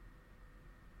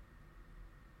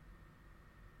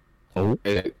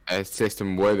a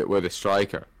system with a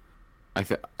striker. I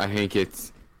think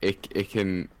it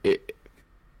can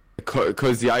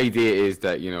because the idea is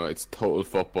that it's total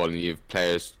football and you have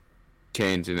players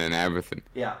changing and everything.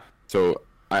 Yeah. So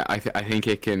I think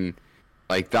it can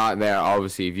like that there.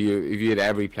 Obviously, if you had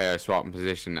every player swapping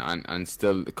position and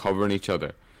still covering each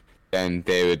other, then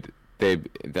there's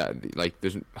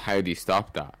how do you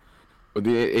stop that? But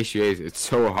the issue is it's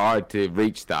so hard to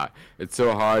reach that. It's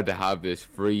so hard to have this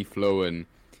free flowing,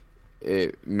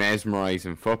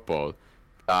 mesmerizing football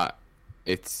that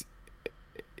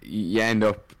you end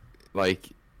up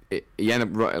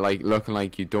looking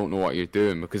like you don't know what you're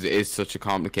doing because it is such a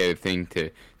complicated thing to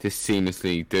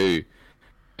seamlessly do,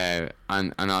 and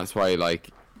that's why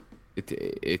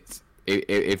it's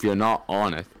if you're not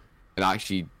on it, it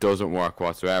actually doesn't work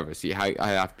whatsoever. So I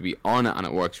have to be on it, and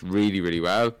it works really, really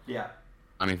well. Yeah.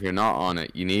 And if you're not on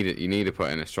it, you need to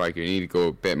put in a striker. You need to go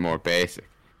a bit more basic.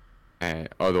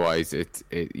 Otherwise,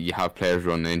 you have players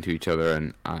running into each other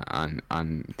and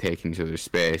taking each other's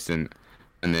space, and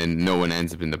then no one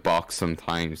ends up in the box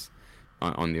sometimes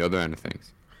on the other end of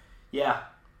things. Yeah,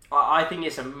 I think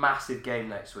it's a massive game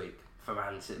next week for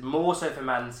Man City. More so for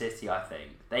Man City, I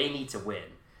think. They need to win.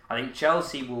 I think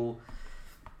Chelsea will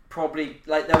probably,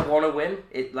 they'll want to win.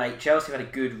 Chelsea had a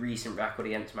good recent record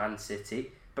against Man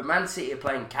City, but Man City are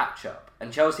playing catch-up,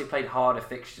 and Chelsea have played harder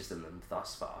fixtures than them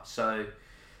thus far. So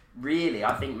really,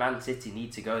 I think Man City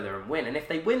need to go there and win. And if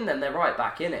they win, then they're right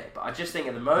back in it. But I just think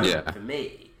at the moment, for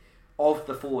me, of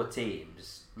the 4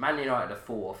 teams, Man United are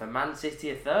 4th and Man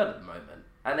City are 3rd at the moment.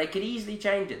 And they could easily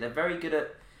change it. They're very good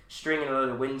at stringing a load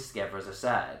of wins together, as I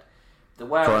said.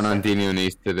 Fernandinho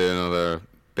needs to do another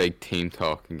big team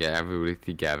talk and get everybody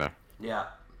together. Yeah.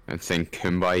 And sing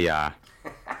Kumbaya.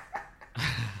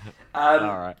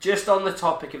 Alright. Just on the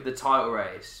topic of the title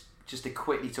race, just to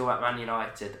quickly talk about Man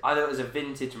United. I thought it was a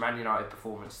vintage Man United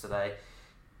performance today.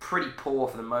 Pretty poor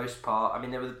for the most part. I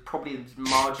mean, they were probably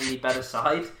marginally better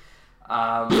side.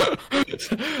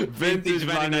 Vintage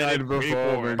Man United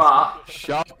performance. But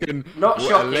shocking. Not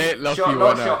shocking. Late lucky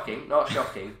not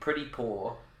shocking. Pretty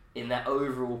poor. in their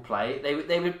overall play.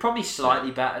 They were probably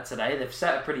slightly better today. They've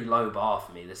set a pretty low bar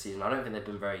for me this season. I don't think they've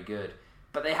been very good.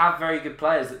 But they have very good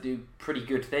players that do pretty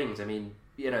good things. I mean,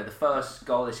 the first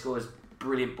goal they score is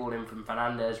brilliant ball in from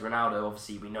Fernandes. Ronaldo,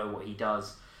 obviously, we know what he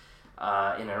does in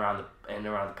and around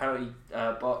the penalty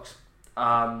box.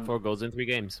 4 goals in 3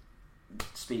 games.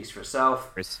 Speaks for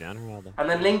itself. Cristiano Ronaldo. And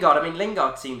then Lingard. I mean,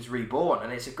 Lingard seems reborn,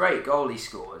 and it's a great goal he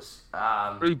scores.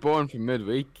 Reborn from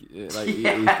midweek. Like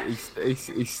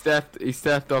he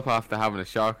stepped up after having a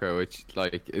shocker, which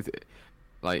Lingard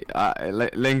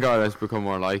has become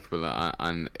more likable,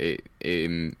 and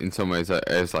in some ways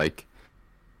it's like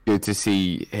good to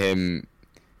see him.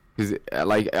 Because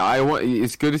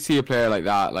it's good to see a player like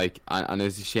that. And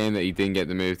it's a shame that he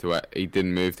didn't move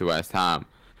to West Ham.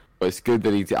 But it's good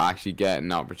that he's actually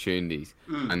getting opportunities,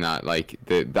 and that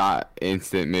that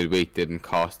incident midweek didn't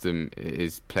cost him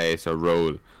his place or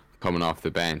role coming off the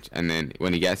bench. And then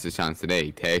when he gets the chance today,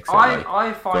 he takes it.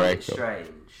 I find it strange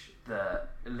that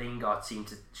Lingard seemed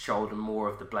to shoulder more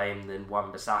of the blame than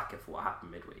Wan-Bissaka for what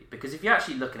happened midweek. Because if you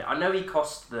actually look at it, I know he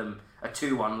cost them a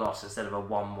 2-1 loss instead of a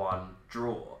 1-1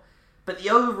 draw. But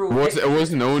the overall... It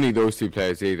wasn't only those 2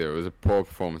 players either. It was a poor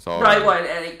performance all right, around. Well,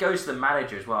 and it goes to the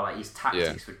manager as well. Like, his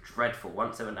tactics were dreadful.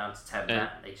 Once they went down to 10 men,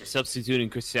 they just... Substituting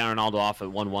Cristiano Ronaldo off at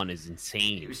 1-1 is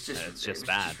insane. It was just, it's just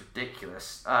bad. Just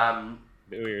ridiculous.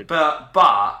 Weird. But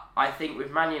I think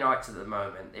with Man United at the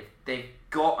moment, they've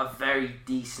got a very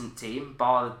decent team,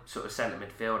 bar the sort of centre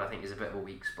midfield, I think is a bit of a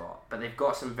weak spot. But they've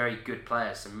got some very good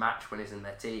players, some match winners in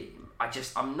their team.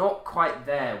 I'm not quite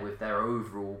there with their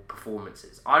overall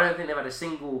performances. I don't think they've had a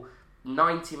single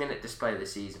 90-minute display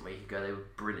this season where you could go, they were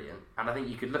brilliant. And I think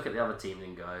you could look at the other teams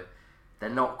and go, they're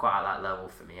not quite at that level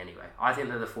for me anyway. I think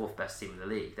they're the 4th best team in the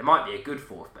league. They might be a good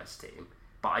 4th best team,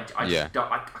 but I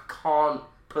can't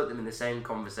put them in the same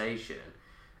conversation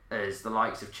as the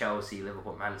likes of Chelsea,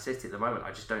 Liverpool, Man City at the moment.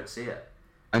 I just don't see it.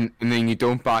 And then you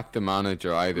don't back the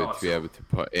manager either to be able to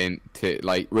put in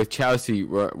with Chelsea.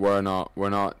 We're not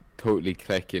totally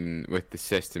clicking with the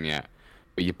system yet,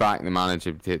 but you back the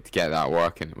manager to get that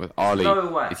working. With Ollie,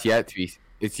 no way. it's yet to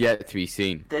be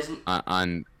seen. It's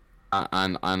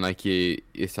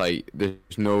like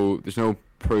there's no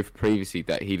proof previously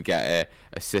that he'd get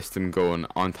a system going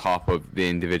on top of the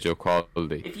individual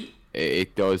quality.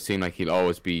 It does seem like he'll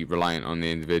always be reliant on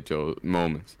the individual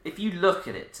moments. If you look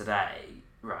at it today,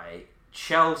 right,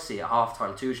 Chelsea at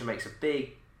half-time, Tuchel makes a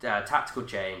big tactical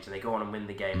change and they go on and win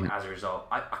the game as a result.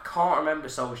 I can't remember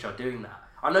Solskjaer doing that.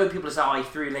 I know people say, he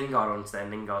threw Lingard onto there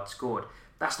and Lingard scored.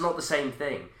 That's not the same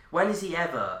thing. When has he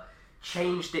ever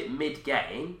changed it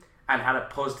mid-game and had a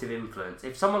positive influence?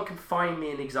 If someone can find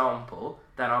me an example,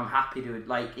 then I'm happy to...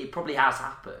 it probably has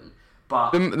happened.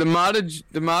 But the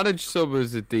Matic sub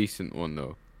was a decent one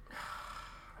though.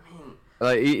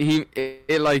 I mean,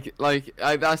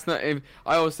 that's not. I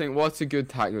always think, what's a good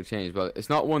tactical change? But it's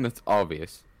not one that's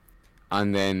obvious,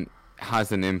 and then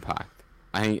has an impact.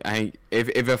 I think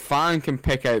if a fan can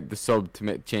pick out the sub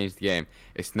to change the game,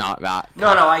 it's not that. No,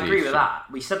 I agree with that.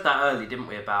 We said that early, didn't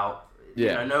we? About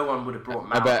no one would have brought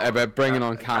Mount about bringing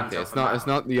on Kante. It's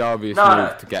not the obvious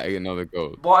move to get another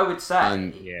goal. What I would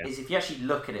say is, if you actually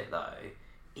look at it though,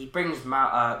 he brings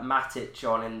Matic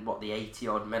on in the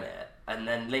 80-odd minute, and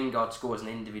then Lingard scores an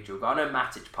individual goal. I know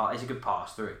Matic is a good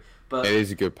pass through, but it is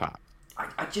a good pass.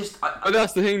 But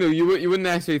that's the thing though. You wouldn't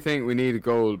necessarily think we need a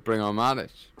goal. Bring on Matic,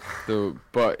 so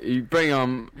but you bring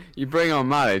on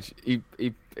Matic. He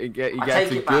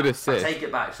gets a good assist. I take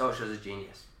it back. Solskjaer's a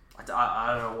genius.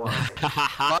 I don't know what.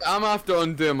 I'm after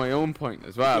undoing my own point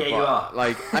as well. Yeah, you are.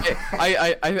 I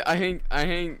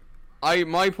think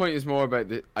my point is more about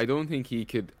the. I don't think he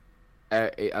could. I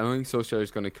don't think Solskjaer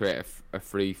is going to create a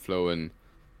free flowing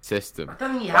system. I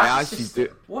don't think he has a system.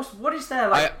 What is there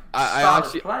style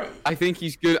of play? I think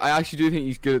he's good. I actually do think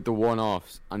he's good at the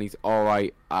one-offs, and he's all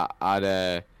right at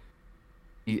I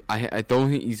don't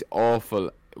think he's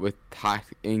awful with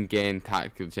in-game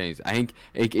tactical changes. I think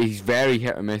he's very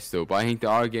hit or miss though. But I think there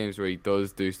are games where he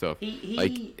does do stuff.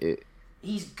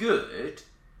 He's good.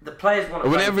 The players want to.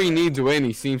 Whenever he needs a win,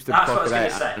 he seems to pop it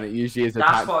out, and it usually is a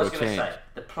tactical change. That's what I was going to say.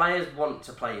 The players want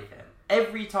to play with him.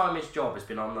 Every time his job has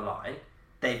been on the line,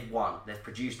 they've won. They've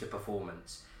produced a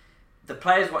performance. The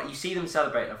players, you see them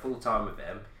celebrating a full time with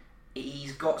him.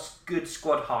 He's got good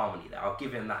squad harmony there. I'll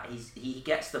give him that. He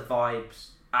gets the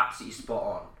vibes absolutely spot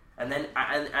on. And then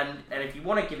and if you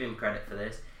want to give him credit for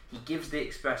this, he gives the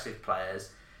expressive players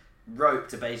rope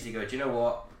to basically go, do you know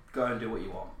what? Go and do what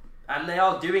you want. And they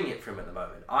are doing it for him at the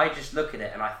moment. I just look at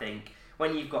it and I think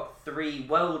when you've got 3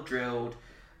 well-drilled,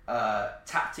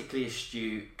 tactically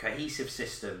astute, cohesive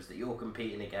systems that you're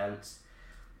competing against,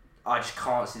 I just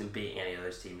can't see them beating any of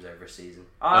those teams over a season.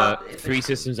 Three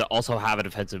systems that also have a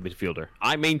defensive midfielder.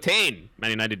 I maintain Man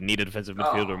United need a defensive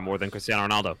midfielder more than Cristiano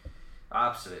Ronaldo.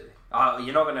 Absolutely.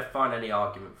 You're not going to find any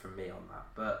argument from me on that.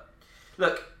 But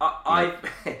look,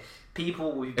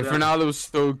 people. If Ronaldo was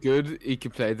so good, he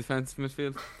could play defensive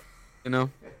midfield. You know.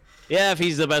 Yeah, if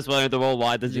he's the best player in the world,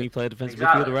 why doesn't he play defensive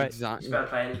midfielder? Right. Exactly. He's better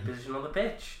playing his position on the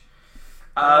pitch.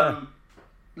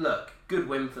 Look, good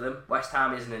win for them. West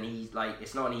Ham isn't an easy.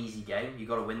 It's not an easy game. You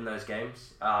got to win those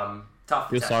games. Tough.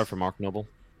 Feel sorry for Mark Noble.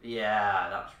 Yeah,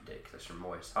 that was ridiculous from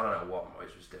Moyes. I don't know what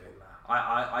Moyes was doing there.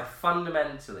 I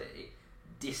fundamentally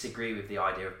disagree with the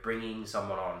idea of bringing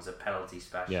someone on as a penalty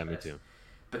specialist. Yeah, me too.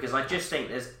 Because I just think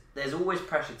there's always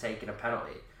pressure taking a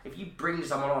penalty. If you bring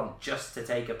someone on just to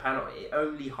take a penalty, it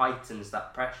only heightens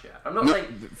that pressure. I'm not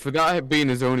saying for that being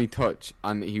his only touch,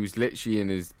 and he was literally in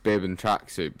his bib and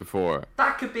tracksuit before.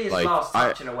 That could be his last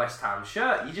touch in a West Ham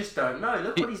shirt. You just don't know.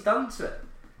 Look what he's done to it.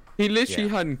 He literally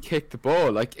hadn't kicked the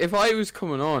ball. Like, if I was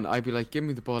coming on, I'd be like, give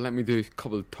me the ball, let me do a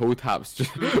couple of toe taps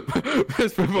just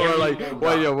before,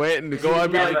 while you're waiting to go.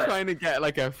 I'd be trying to get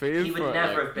a feel for it. He would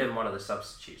never have been one of the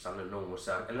substitutes under normal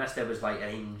circumstances, unless there was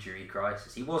an injury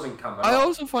crisis. He wasn't coming on. I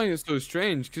also find it so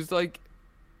strange, because,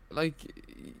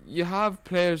 you have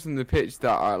players in the pitch that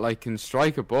are, can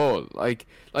strike a ball.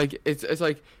 It's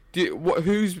like,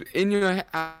 who's in your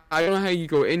I don't know how you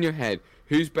go in your head.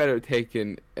 Who's better at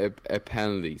taking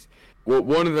penalties? Well,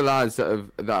 one of the lads that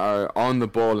are on the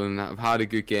ball and have had a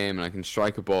good game and I can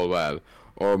strike a ball well,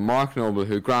 or Mark Noble,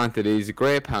 who granted he's a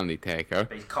great penalty taker,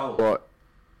 but he's cold. But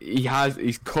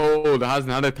he's cold.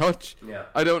 Hasn't had a touch. Yeah.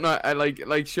 I don't know.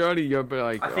 Surely you'll be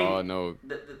like, oh no.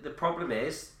 The problem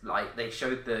is they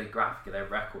showed the graphic of their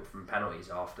record from penalties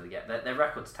after the game. Their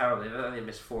record's terrible. They've only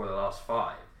missed 4 of the last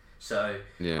 5. So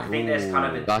I think there's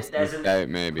kind of there's an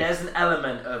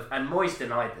element of, and Moyes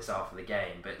denied this after the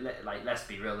game, but let's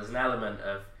be real, there's an element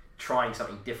of trying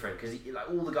something different, because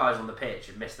all the guys on the pitch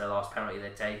had missed their last penalty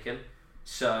they'd taken.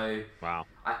 So wow,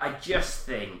 I just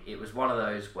think it was one of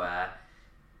those where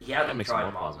he hadn't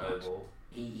tried Mark Noble.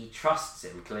 He trusts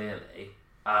him clearly.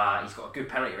 He's got a good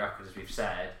penalty record, as we've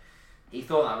said. He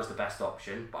thought that was the best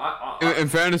option, but in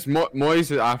fairness,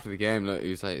 Moyes after the game,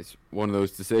 he was like, "It's one of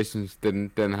those decisions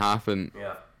didn't happen."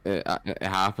 Yeah, it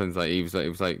happens. He was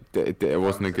like, it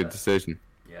wasn't a good decision.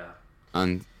 Yeah,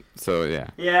 and so yeah.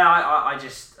 Yeah,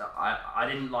 I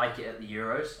didn't like it at the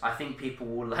Euros. I think people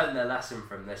will learn their lesson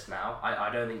from this now.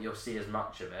 I don't think you'll see as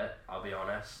much of it. I'll be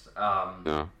honest.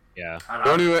 No. Yeah.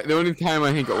 The only time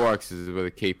I think it works is with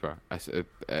a keeper. It's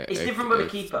different with a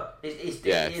keeper. It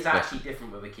is actually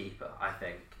different with a keeper, I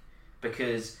think,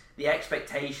 because the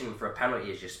expectation for a penalty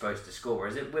is you're supposed to score.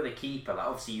 Whereas with a keeper,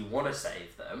 obviously you want to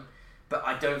save them, but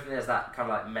I don't think there's that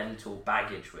kind of mental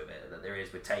baggage with it that there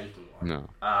is with taking one. No.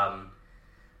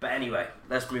 But anyway,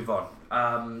 let's move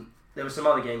on. There were some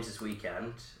other games this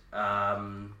weekend.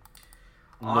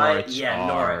 Norwich.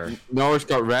 Norwich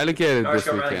got relegated this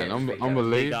weekend.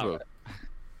 Unbelievable.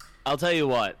 I'll tell you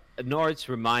what, Norwich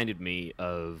reminded me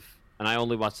of, and I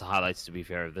only watched the highlights to be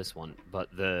fair of this one, but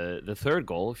the third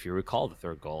goal, if you recall the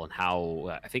third goal, and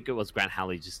how I think it was Grant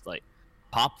Halley just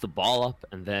popped the ball up,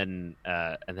 and then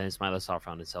Ismail Assar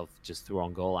found himself just threw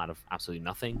on goal out of absolutely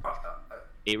nothing.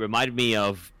 It reminded me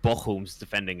of Bochum's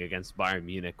defending against Bayern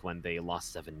Munich when they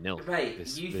lost 7-0. Mate,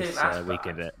 this that's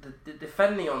weekend. The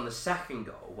defending on the second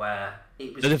goal, where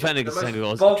it was the defending the second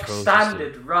goal, bog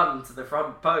standard run to the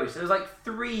front post. There was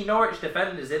 3 Norwich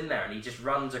defenders in there, and he just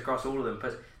runs across all of them.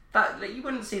 That you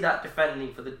wouldn't see that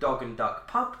defending for the Dog and Duck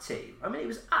pub team. I mean, it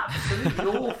was absolutely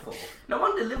awful. No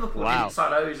wonder Liverpool didn't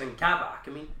sign Ozan and Kabak. I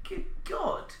mean, good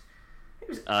God, it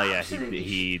was.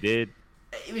 He did.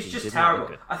 It was just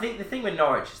terrible. I think the thing with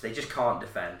Norwich is they just can't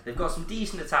defend. They've got some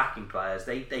decent attacking players.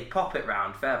 They pop it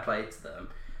round. Fair play to them,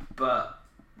 but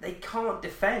they can't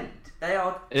defend. They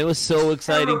are. It was so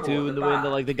exciting too in the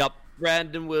win. They got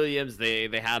Brandon Williams. They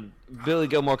had Billy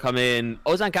Gilmore come in.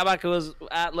 Ozan Kabak was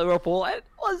at Liverpool. It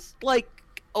was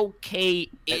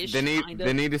okay-ish.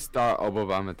 They need to start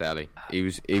Obama He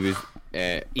was.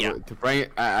 To bring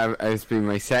it. It's been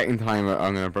my second time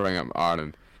I'm going to bring up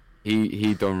Ireland.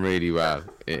 He done really well.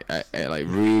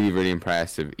 Really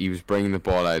impressive. He was bringing the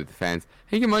ball out of defence.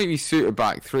 I think it might be suited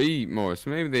back 3 more,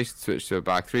 so maybe they should switch to a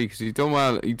back 3, because he's done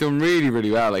well. He done really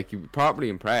well. He properly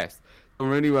impressed. Done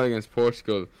really well against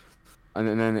Portugal,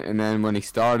 and then when he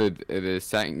started the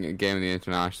second game of the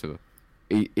international,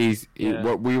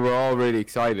 we were all really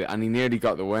excited, and he nearly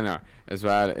got the winner as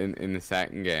well in the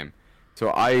second game.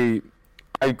 So I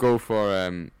go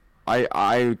for I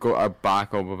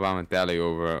back up Obama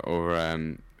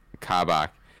over Kabak,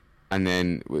 and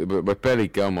then with Billy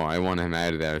Gilmore, I want him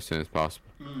out of there as soon as possible.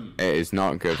 it is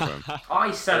not good for him.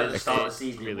 I said at the start of the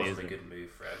season really it wasn't a isn't. good move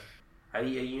for him. Are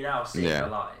you now seeing Yeah. the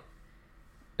light?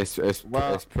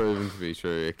 It's proven to be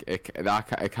true.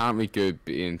 It can't be good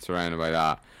being surrounded by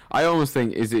that. I almost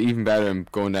think, is it even better him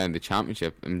going down the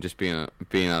championship and just being at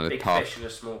the Big top? fish in a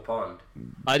small pond.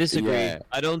 I disagree. Yeah.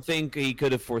 I don't think he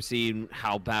could have foreseen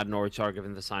how bad Norwich are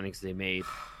given the signings they made.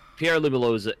 Pierre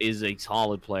Limolo is a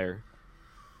solid player.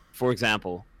 For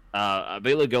example,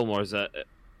 Billy Gilmore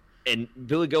and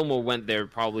Billy Gilmore went there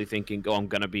probably thinking, "Oh, I'm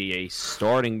going to be a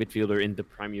starting midfielder in the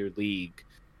Premier League,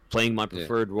 playing my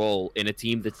preferred role in a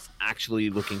team that's actually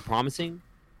looking promising."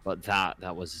 But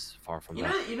that was far from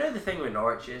that. You know the thing with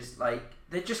Norwich is, like,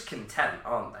 they're just content,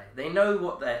 aren't they? They know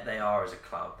what they are as a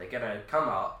club. They're going to come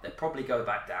up, they'll probably go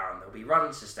back down, they'll be run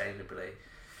sustainably,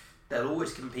 they'll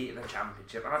always compete in the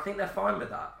championship, and I think they're fine with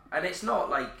that. And it's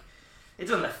not like, it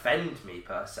doesn't offend me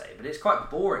per se, but it's quite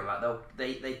boring. Like,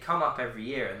 they come up every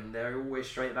year and they're always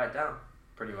straight back down,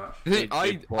 pretty much.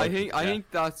 I think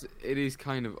it is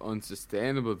kind of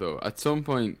unsustainable though. At some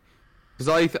point, because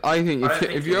I think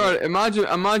if you're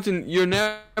imagine you're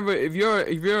never if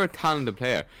you're a talented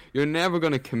player, you're never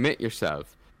going to commit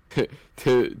yourself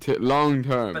to long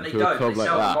term But they to don't. a club They like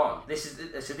sell that. them on.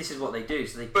 This is what they do.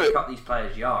 So they pick up these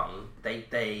players young.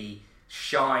 They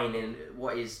shine in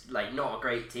what is like not a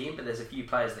great team, but there's a few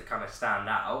players that kind of stand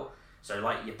out. So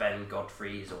like your Ben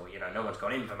Godfrey's, or no one's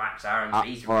gone in for Max Aaron, but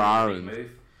he's a really big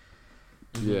move.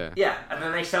 Yeah. Yeah, and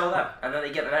then they sell them, and then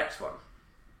they get the next one.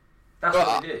 That's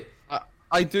what they do.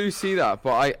 I do see that,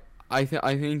 but I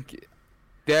think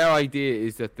their idea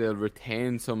is that they'll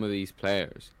retain some of these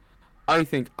players. I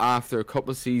think after a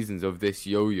couple of seasons of this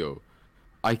yo-yo,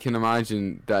 I can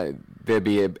imagine that there'll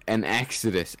be an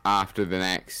exodus after the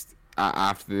next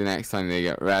time they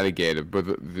get relegated, but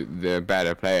they're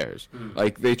better players.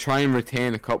 Like, they try and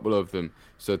retain a couple of them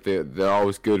so that they're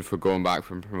always good for going back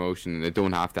from promotion and they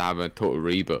don't have to have a total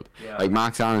rebuild. Yeah. Like,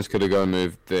 Max Aaron's could have gone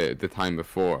moved the time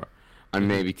before, and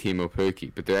maybe Timo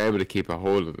Pukki, but they're able to keep a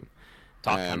hold of them.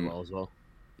 Todd Cantwell as well.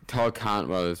 Todd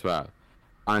Cantwell as well.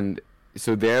 And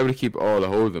so they're able to keep all the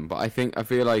hold of them. But I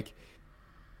feel like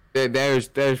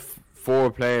there's 4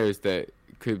 players that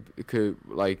could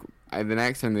like, and the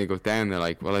next time they go down, they're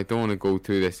like, well, I don't want to go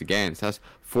through this again. So that's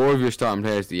 4 of your starting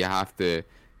players that you have to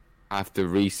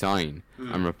re-sign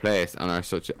and replace, and are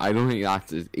such. I don't think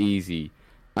that's as easy.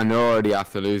 And they're already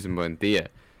after losing Buendia.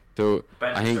 So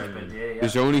I think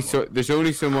there's only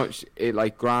so much it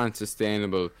like grand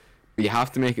sustainable. But you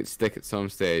have to make it stick at some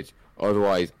stage.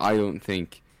 Otherwise, I don't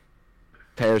think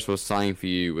players will sign for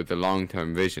you with a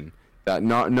long-term vision. That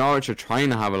Norwich are trying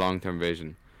to have a long-term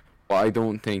vision, but I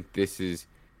don't think this is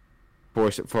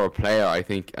for a player. I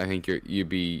think you'd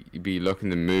be looking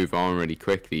to move on really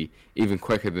quickly, even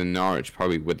quicker than Norwich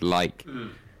probably would like.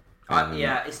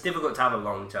 Yeah, it's difficult to have a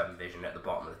long-term vision at the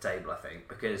bottom of the table, I think,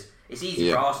 because it's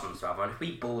easy for Arsenal to have one. If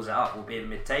we balls it up, we'll be in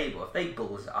mid-table. If they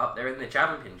balls it up, they're in the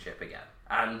Championship again,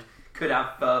 and could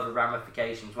have further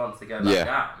ramifications once they go back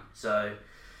down. So,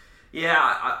 yeah,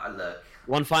 I look.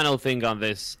 One final thing on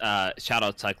this, shout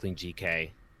out Cycling GK.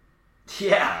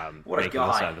 Yeah, what a making this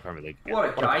out guy. of the Premier League.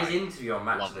 What a guy. His interview on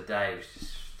Match of the Day was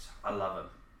just, I love him.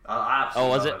 I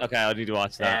absolutely Was love it? him. Okay, I need to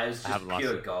watch that. Yeah, it was just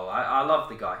pure goal. I love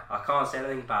the guy. I can't say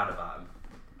anything bad about him.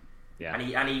 Yeah.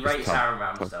 And he rates Aaron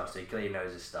Ramsdale, so he clearly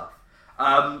knows his stuff.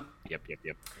 Yep.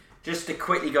 Just to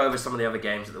quickly go over some of the other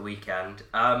games at the weekend.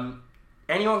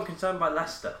 Anyone concerned by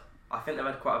Leicester? I think they've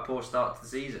had quite a poor start to the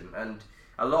season, and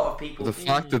a lot of people. The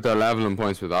fact that they're leveling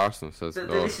points with Arsenal says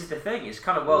this is the thing. It's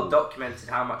kind of well documented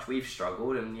how much we've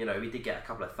struggled, and we did get a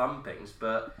couple of thumpings,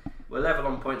 but we're level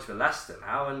on points with Leicester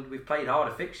now, and we've played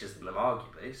harder fixtures than them,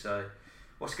 arguably. So,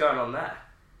 what's going on there?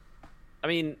 I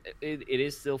mean, it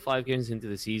is still 5 games into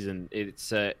the season.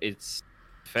 It's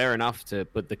fair enough to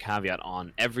put the caveat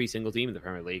on every single team in the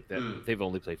Premier League that they've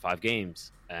only played 5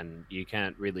 games, and you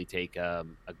can't really take a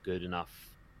good enough,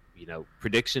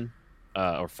 prediction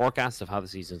or forecast of how the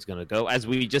season's going to go, as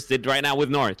we just did right now with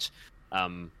Norwich.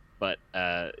 But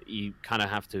you kind of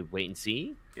have to wait and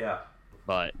see. Yeah.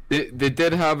 But they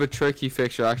did have a tricky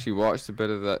fixture. I actually watched a bit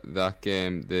of that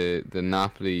game, the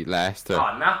Napoli Leicester.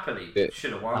 Napoli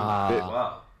should have won that as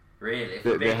well. Really, if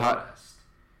we're being honest.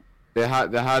 They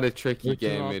had a tricky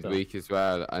game midweek as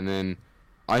well, and then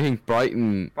I think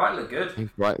Brighton look good. I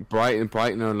think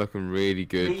Brighton are looking really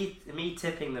good. Me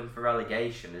tipping them for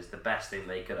relegation is the best thing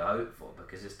they could have hoped for,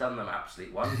 because it's done them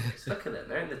absolute wonders. Look at them;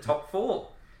 they're in the top 4.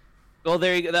 Well,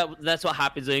 there you go. That's what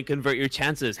happens when you convert your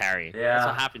chances, Harry. Yeah. That's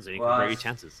what happens when you convert your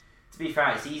chances. To be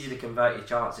fair, it's easy to convert your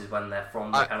chances when they're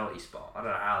from the penalty spot. I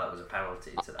don't know how that was a penalty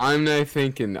to them. I'm now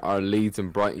thinking, are Leeds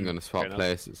and Brighton going to swap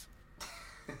places?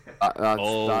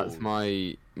 That's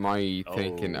my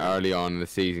thinking early on in the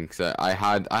season, because I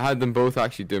had them both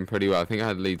actually doing pretty well. I think I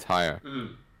had Leeds higher,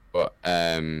 but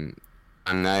I'm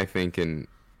now thinking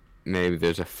maybe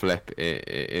there's a flip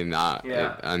in that,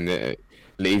 and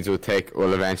Leeds will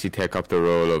eventually take up the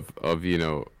role of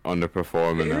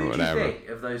underperforming or whatever. Who do you think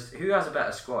of those? Who has a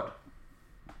better squad?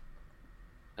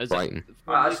 Brighton.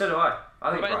 So do I.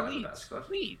 I think Brighton has a better squad.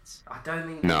 Leeds. I don't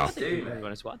think No. Leeds do,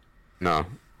 mate. Squad. No.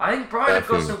 I think Brighton have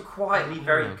got Definitely. some quietly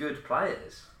very good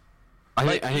players.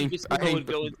 I People think would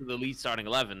go into the Leeds starting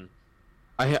 11.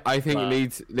 I think Wow.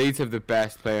 Leeds have the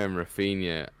best player in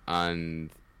Rafinha, and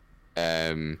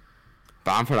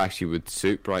Bamford actually would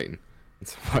suit Brighton.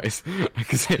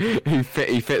 Because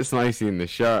he fits nicely in the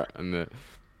shirt and the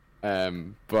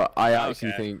but I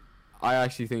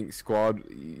actually think squad.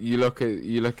 You look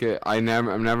at. I'm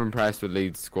never impressed with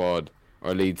Leeds squad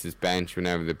or Leeds' bench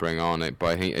whenever they bring on it, but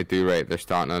I think I do rate their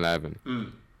starting 11.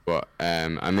 But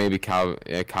and maybe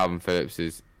Calvin Phillips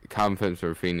or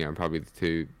Rafinha are probably the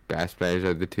two best players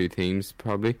of the two teams,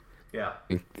 probably. Yeah.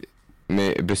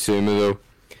 Basuma though.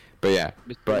 But yeah,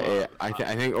 I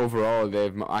think overall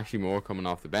they've actually more coming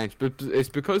off the bench. But it's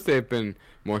because they've been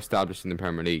more established in the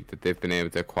Premier League that they've been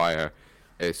able to acquire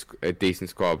a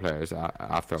decent squad players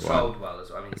after a while. Sold well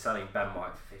as well. I mean, selling Ben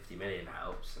White for 50 million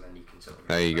helps, and then you can sort of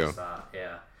There you go. that.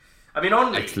 Yeah. I mean,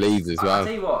 on Leeds as well. I'll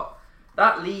tell you what,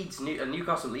 that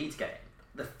Newcastle Leeds game,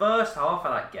 the first half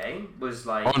of that game was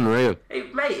like Unreal.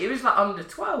 It was like under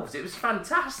 12s. It was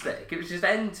fantastic. It was just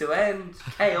end to end,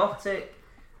 chaotic.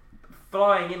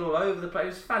 Flying in all over the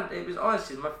place. It was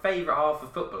honestly my favourite half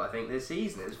of football, I think, this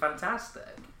season. It was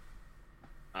fantastic.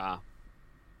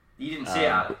 You didn't see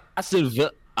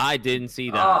it, I didn't see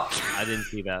that. Oh. I didn't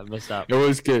see that. Missed out. It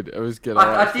was good.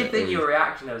 I did think your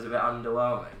reaction there was a bit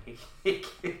underwhelming.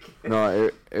 No,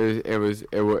 it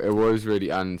was really,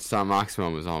 and Sam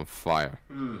Maximin was on fire.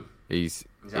 He's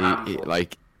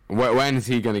when is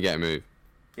he going to get moved?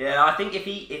 Yeah, I think if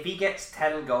he gets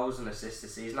 10 goals and assists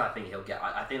this season, I think he'll get.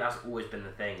 I think that's always been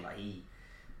the thing. Like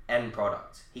end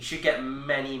product. He should get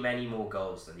many more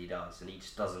goals than he does, and he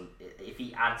just doesn't. If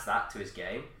he adds that to his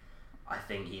game, I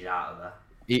think he's out of there.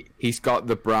 He's got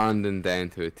the branding down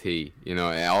to a T.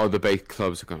 All the big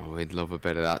clubs are going, oh, we'd love a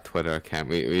bit of that Twitter account.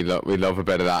 We love a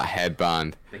bit of that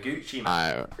headband. The Gucci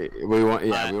man. We want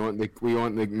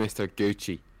the Mr.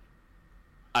 Gucci.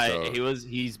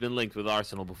 He's been linked with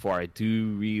Arsenal before. I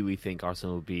do really think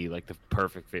Arsenal would be like the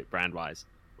perfect fit brand wise.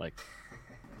 Like,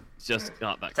 it's just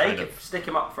got that Stick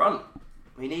him up front.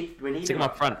 We need stick him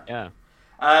up front. Yeah.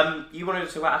 You wanted to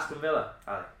talk about Aston Villa,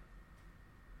 Ali?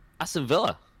 Aston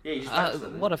Villa. Yeah, you just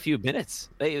what a few minutes.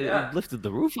 They lifted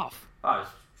the roof off.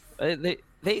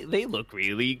 They look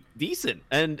really decent.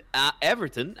 And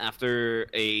Everton, after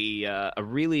a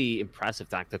really impressive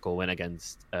tactical win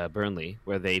against Burnley,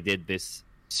 where they did this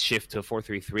shift to a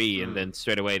 4-3-3 and then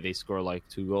straight away they score like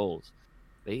 2 goals.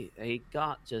 They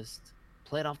got just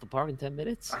played off the park in 10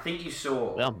 minutes. I think you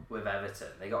saw with Everton,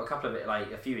 they got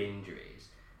a few injuries,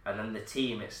 and then the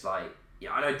team, it's like,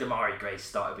 I know Damari Gray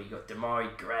started, but you got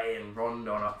Damari Gray and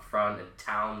Rondon up front, and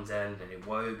Townsend and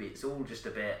Iwobi. It's all just a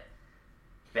bit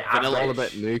average. All a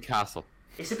bit Newcastle.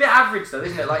 It's a bit average though,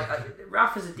 isn't it? Like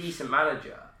Rafa's a decent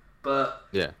manager, but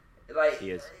yeah, he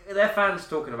is. Their fans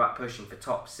talking about pushing for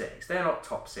top 6. They're not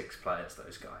top 6 players.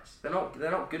 Those guys. They're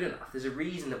not good enough. There's a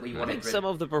reason that we want. I think some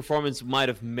of the performance might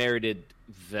have merited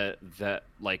that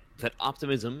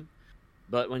optimism,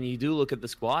 but when you do look at the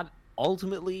squad,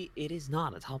 ultimately it is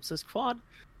not a top 6 squad.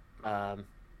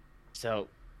 So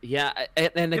yeah,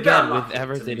 and again with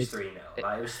Everton, it's 3-0.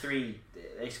 It was 3.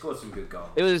 They scored some good goals.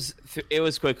 It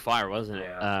was quick fire, wasn't it?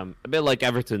 Yeah. A bit like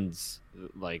Everton's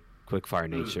quick fire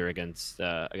nature against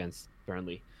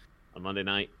Burnley on Monday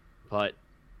night. But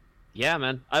yeah,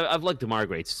 man, I've liked Damari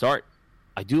Gray to start.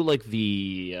 I do like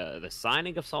the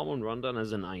signing of Salomon Rondon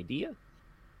as an idea.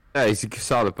 Yeah, he's a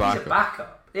solid backup. He's a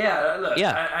backup. Yeah, look,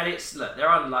 and they're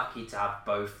unlucky to have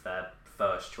both their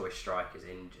first choice strikers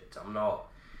injured. I'm not.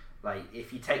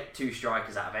 If you take 2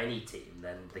 strikers out of any team,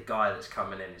 then the guy that's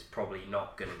coming in is probably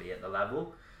not going to be at the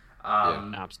level.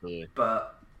 Absolutely.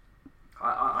 But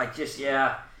I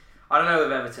don't know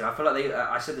with Everton. I feel like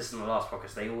I said this in the last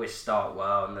podcast, they always start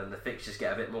well, and then the fixtures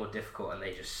get a bit more difficult, and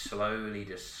they just slowly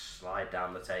slide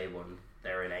down the table, and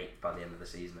they're in 8th by the end of the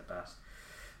season at best.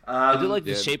 I do like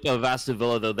the shape of Aston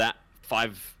Villa, though, that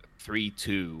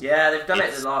 5-3-2. Yeah, they've done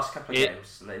it in the last couple of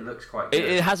games, and it looks quite good.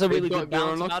 It has a really good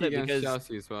balance about it because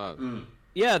Chelsea as well.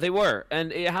 Yeah, they were,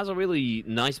 and it has a really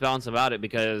nice balance about it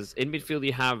because in midfield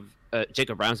you have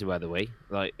Jacob Ramsey, by the way.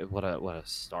 What a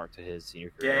start to his senior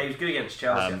career. Yeah, he was good against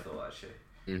Chelsea, I thought, actually.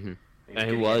 Mm-hmm.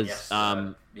 He was.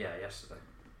 Yesterday.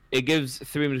 it gives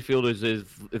three midfielders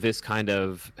this kind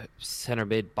of center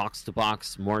mid, box to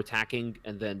box, more attacking,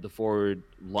 and then the forward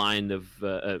line of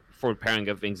forward pairing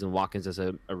of Ings and Watkins has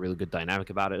a really good dynamic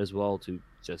about it as well, to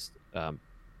just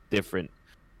different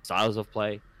styles of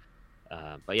play.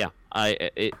 But yeah,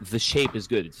 the shape is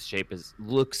good. The shape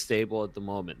looks stable at the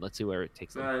moment. Let's see where it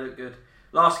takes them. No, they look good.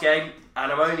 Last game, and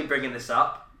I'm only bringing this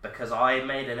up because I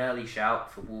made an early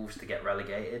shout for Wolves to get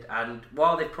relegated, and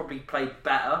while they've probably played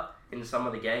better in some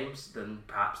of the games than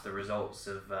perhaps the results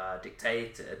have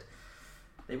dictated,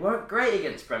 they weren't great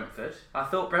against Brentford. I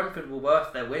thought Brentford were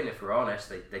worth their win, if we're honest.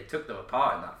 They took them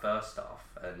apart in that first half,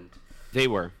 and they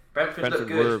were. Brentford looked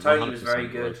good. Tony was very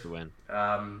good.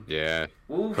 Yeah,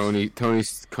 Wolves.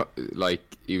 Tony's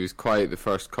like, he was quiet the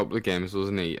first couple of games,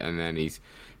 wasn't he? And then he's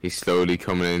slowly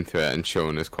coming into it and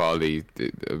showing his quality.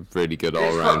 A really good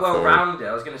all round. Quite well rounded.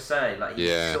 I was going to say, like, he's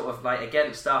Yeah. sort of like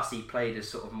against us, he played as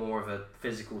sort of more of a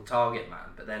physical target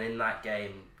man. But then in that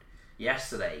game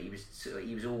yesterday, he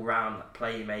was all round, like,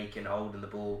 playmaking, holding the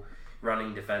ball,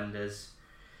 running defenders.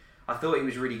 I thought he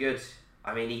was really good.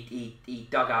 I mean, he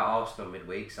dug out Arsenal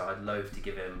midweek, so I'd loathe to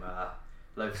give him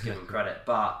credit.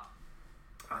 But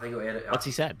I think What's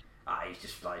he said? He's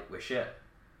just like, we're shit,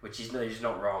 which he's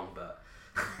not wrong, but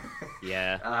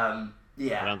yeah.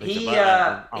 Yeah, he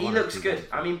looks good.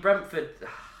 I mean, Brentford,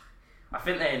 I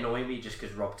think they annoy me just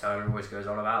because Rob Turner always goes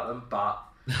on about them, but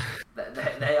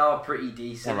they are pretty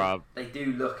decent. They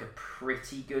do look a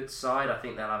pretty good side. I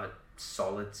think they'll have a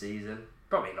solid season.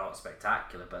 Probably not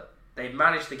spectacular, but they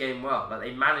managed the game well. Like,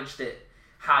 they managed it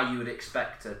how you would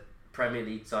expect a Premier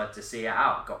League side to see it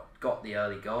out. Got the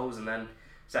early goals, and then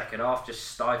second half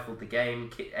just stifled the game.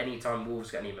 Anytime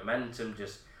Wolves got any momentum,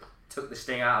 just took the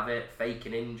sting out of it,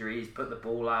 faking injuries, put the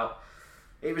ball out.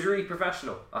 It was really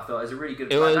professional. I thought it was a really good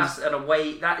play. That's an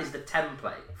away. That is the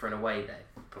template for an away day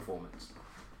performance.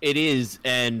 It is,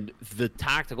 and the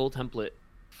tactical template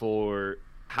for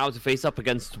how to face up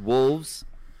against Wolves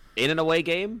in an away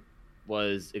game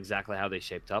was exactly how they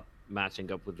shaped up,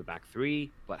 matching up with the back three,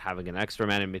 but having an extra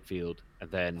man in midfield,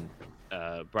 and then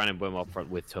Brandon Mbeumo up front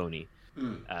with Tony.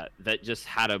 That just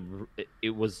had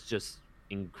it was just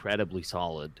incredibly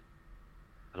solid.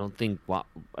 I don't think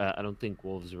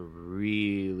Wolves were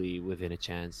really within a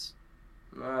chance.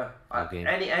 No.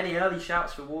 Any early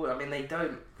shouts for Wolves? I mean, they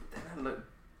don't look.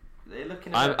 They're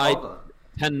looking at I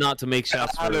tend not to make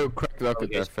shouts. I had a quick look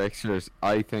at their fixtures.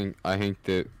 I think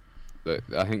they've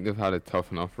had a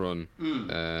tough enough run.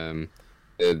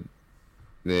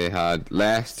 They had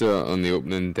Leicester on the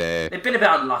opening day. They've been a bit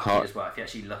unlucky as well, if you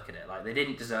actually look at it. Like, they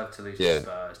didn't deserve to lose to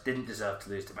Spurs, didn't deserve to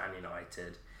lose to Man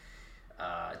United,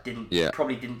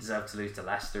 probably didn't deserve to lose to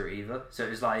Leicester either. So it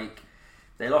was like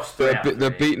they lost 3 out of 3.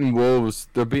 They're beating Wolves.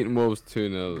 They're beating Wolves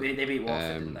 2-0. They beat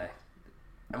Watford, didn't they?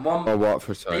 And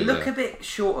Watford, sorry. They look a bit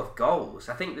short of goals.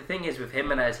 I think the thing is with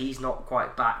Jimenez, he's not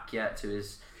quite back yet to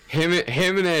his.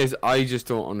 Jimenez, I just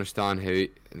don't understand how.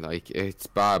 It's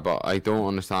bad, but I don't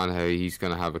understand how he's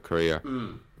going to have a career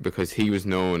because he was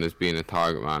known as being a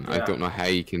target man. Yeah. I don't know how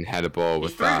he can head a ball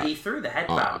with that. He threw the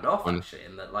headband off actually,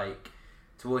 and that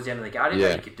towards the end of the game, I didn't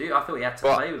know he could do. I thought he had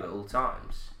to play with it all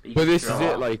times. But this is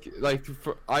it.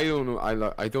 I don't know.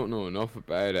 I don't know enough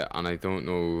about it, and I don't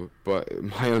know. But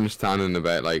my understanding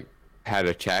about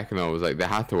header check and all was they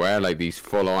had to wear these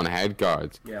full on head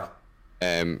guards. Yeah.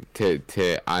 And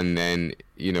then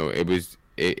it was,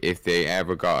 if they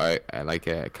ever got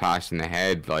a clash in the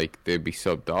head, they'd be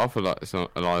subbed off a lot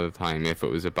of the time if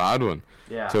it was a bad one.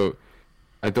 Yeah. So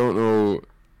I don't know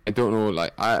I don't know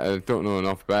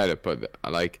enough about it, but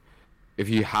if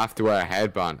you have to wear a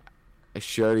headband,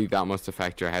 surely that must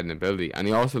affect your heading ability. And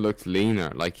he also looks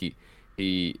leaner,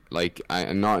 he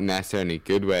not necessarily a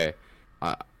good way.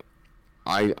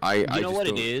 I know what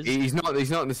it is? He's not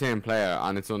the same player,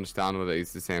 and it's understandable that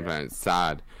he's the same player. It's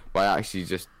sad, but actually,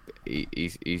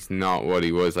 he's not what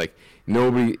he was.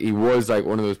 He was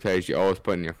one of those players you always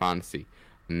put in your fantasy,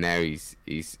 and now he's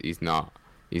not.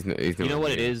 He's not. You know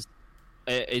what it is?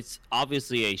 It's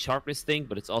obviously a sharpness thing,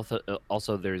 but it's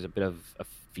also there's a bit of a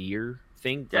fear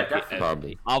thing. Yeah, definitely.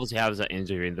 Probably. Obviously, has that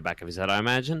injury in the back of his head, I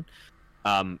imagine.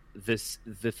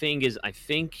 The thing is, I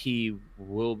think he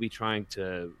will be trying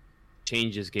to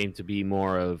change his game to be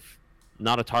more of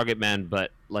not a target man,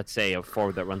 but let's say a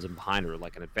forward that runs in behind, or an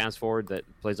advanced forward that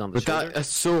plays on the shoulder. But that's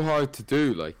so hard to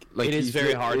do. It is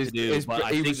very hard to do. But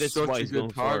I think that's why he's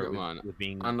going target, for with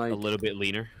being a little bit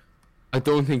leaner. I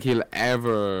don't think he'll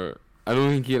ever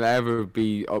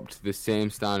be up to the same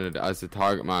standard as the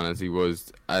target man as he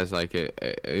was as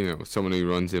someone who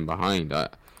runs in behind. I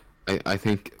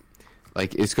think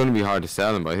it's going to be hard to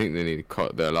sell him, but I think they need to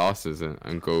cut their losses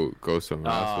and go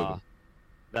somewhere else with him.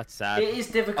 That's sad. It is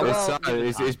difficult. It's sad.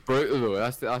 It's brutal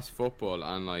though. That's football,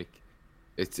 and like,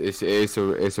 it's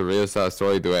a real sad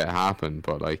story the way it happened.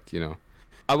 But like, you know,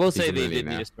 I will he's say a they did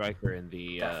millionaire. need a striker in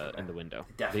the window.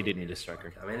 They did need a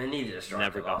striker. I mean, they needed a striker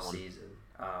Never got last one. season.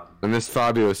 And this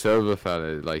Fabio Silva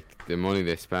fella, like the money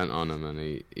they spent on him, and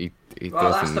he Well,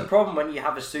 that's doesn't. the problem when you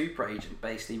have a super agent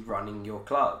basically running your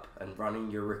club and running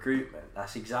your recruitment.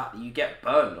 That's exactly, you get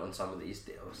burned on some of these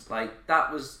deals. Like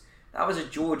that was a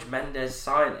George Mendes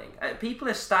signing. People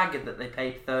are staggered that they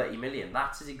paid 30 million.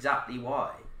 That's exactly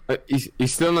why.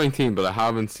 He's still 19, but I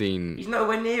haven't seen. He's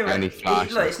nowhere near any it. flash.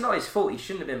 Look, it's not his fault. He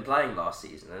shouldn't have been playing last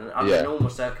season, and under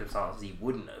normal circumstances, he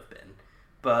wouldn't have been.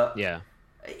 But Yeah.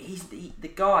 the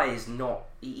guy is not.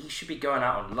 He should be going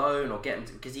out on loan or getting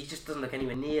because he just doesn't look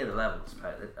anywhere near the level to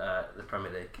play the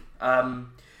Premier League.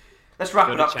 Let's wrap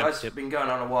Go it to up, guys. Championship. It's been going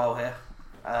on a while here.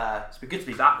 It's been good to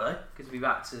be back though. Good to be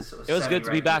back to sort of. It was good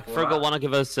to be back. semi-regular Fergal, format. want to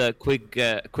give us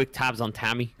quick tabs on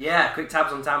Tammy? Yeah, quick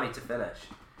tabs on Tammy to finish.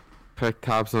 Quick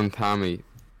tabs on Tammy.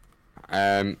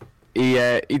 He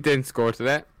didn't score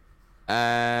today.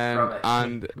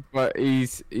 Rubbish. But he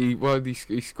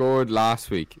scored last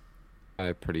week.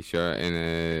 I'm pretty sure in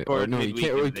a. Scored Or no, he midweek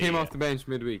came, in he the, came off the bench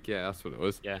midweek. Yeah, that's what it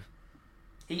was. Yeah.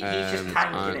 He's just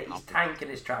tanking and- it. He's tanking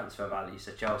his transfer value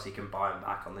so Chelsea can buy him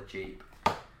back on the cheap.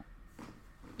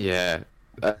 Yeah.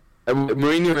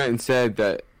 Mourinho went and said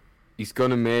that he's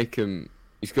gonna make him.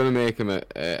 He's gonna make him I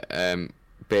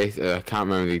can't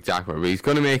remember the exact word, but he's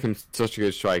gonna make him such a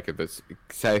good striker that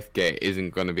Southgate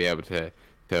isn't gonna be able to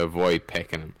avoid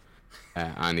picking him.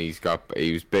 And he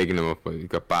was bigging him up, but he's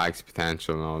got bags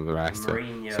potential and all the rest.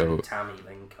 Mourinho So and Tammy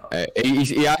link up.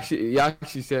 he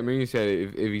actually said, Mourinho said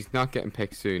if he's not getting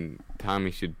picked soon,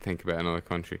 Tammy should think about another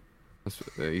country. That's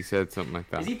what, he said something like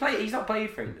that. Is he play? He's not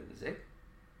played for England, is he?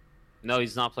 No,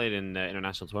 he's not played in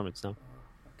international tournaments. No.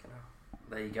 Fucking hell.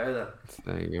 There you go then.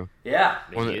 There you go. Yeah.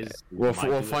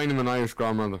 We'll find him an Irish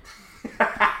grandmother.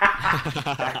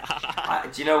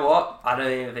 Do you know what? I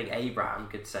don't even think Abraham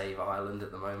could save Ireland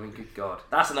at the moment. Good God,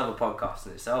 that's another podcast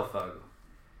in itself, Fogel.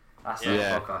 That's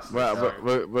another podcast. In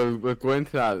itself. We'll go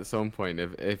into that at some point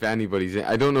if anybody's.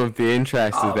 I don't know if the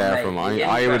interest is there mate, from. the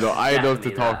I'd interest is love to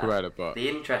definitely talk there. about it, but The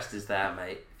interest is there,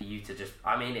 mate, for you to just.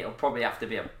 I mean, it'll probably have to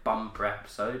be a bumper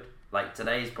episode. Like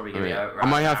today's probably gonna be. I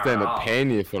might have to end up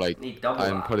paying you for Need double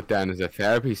and that. put it down as a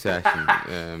therapy session.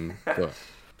 But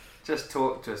Just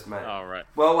talk to us, mate. All right.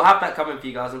 Well, we'll have that coming for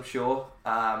you guys, I'm sure.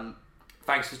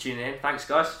 Thanks for tuning in. Thanks,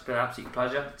 guys. It's been an absolute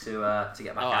pleasure to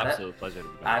get back at Absolute pleasure to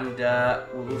be back. it.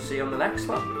 And we'll see you on the next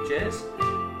one. Cheers.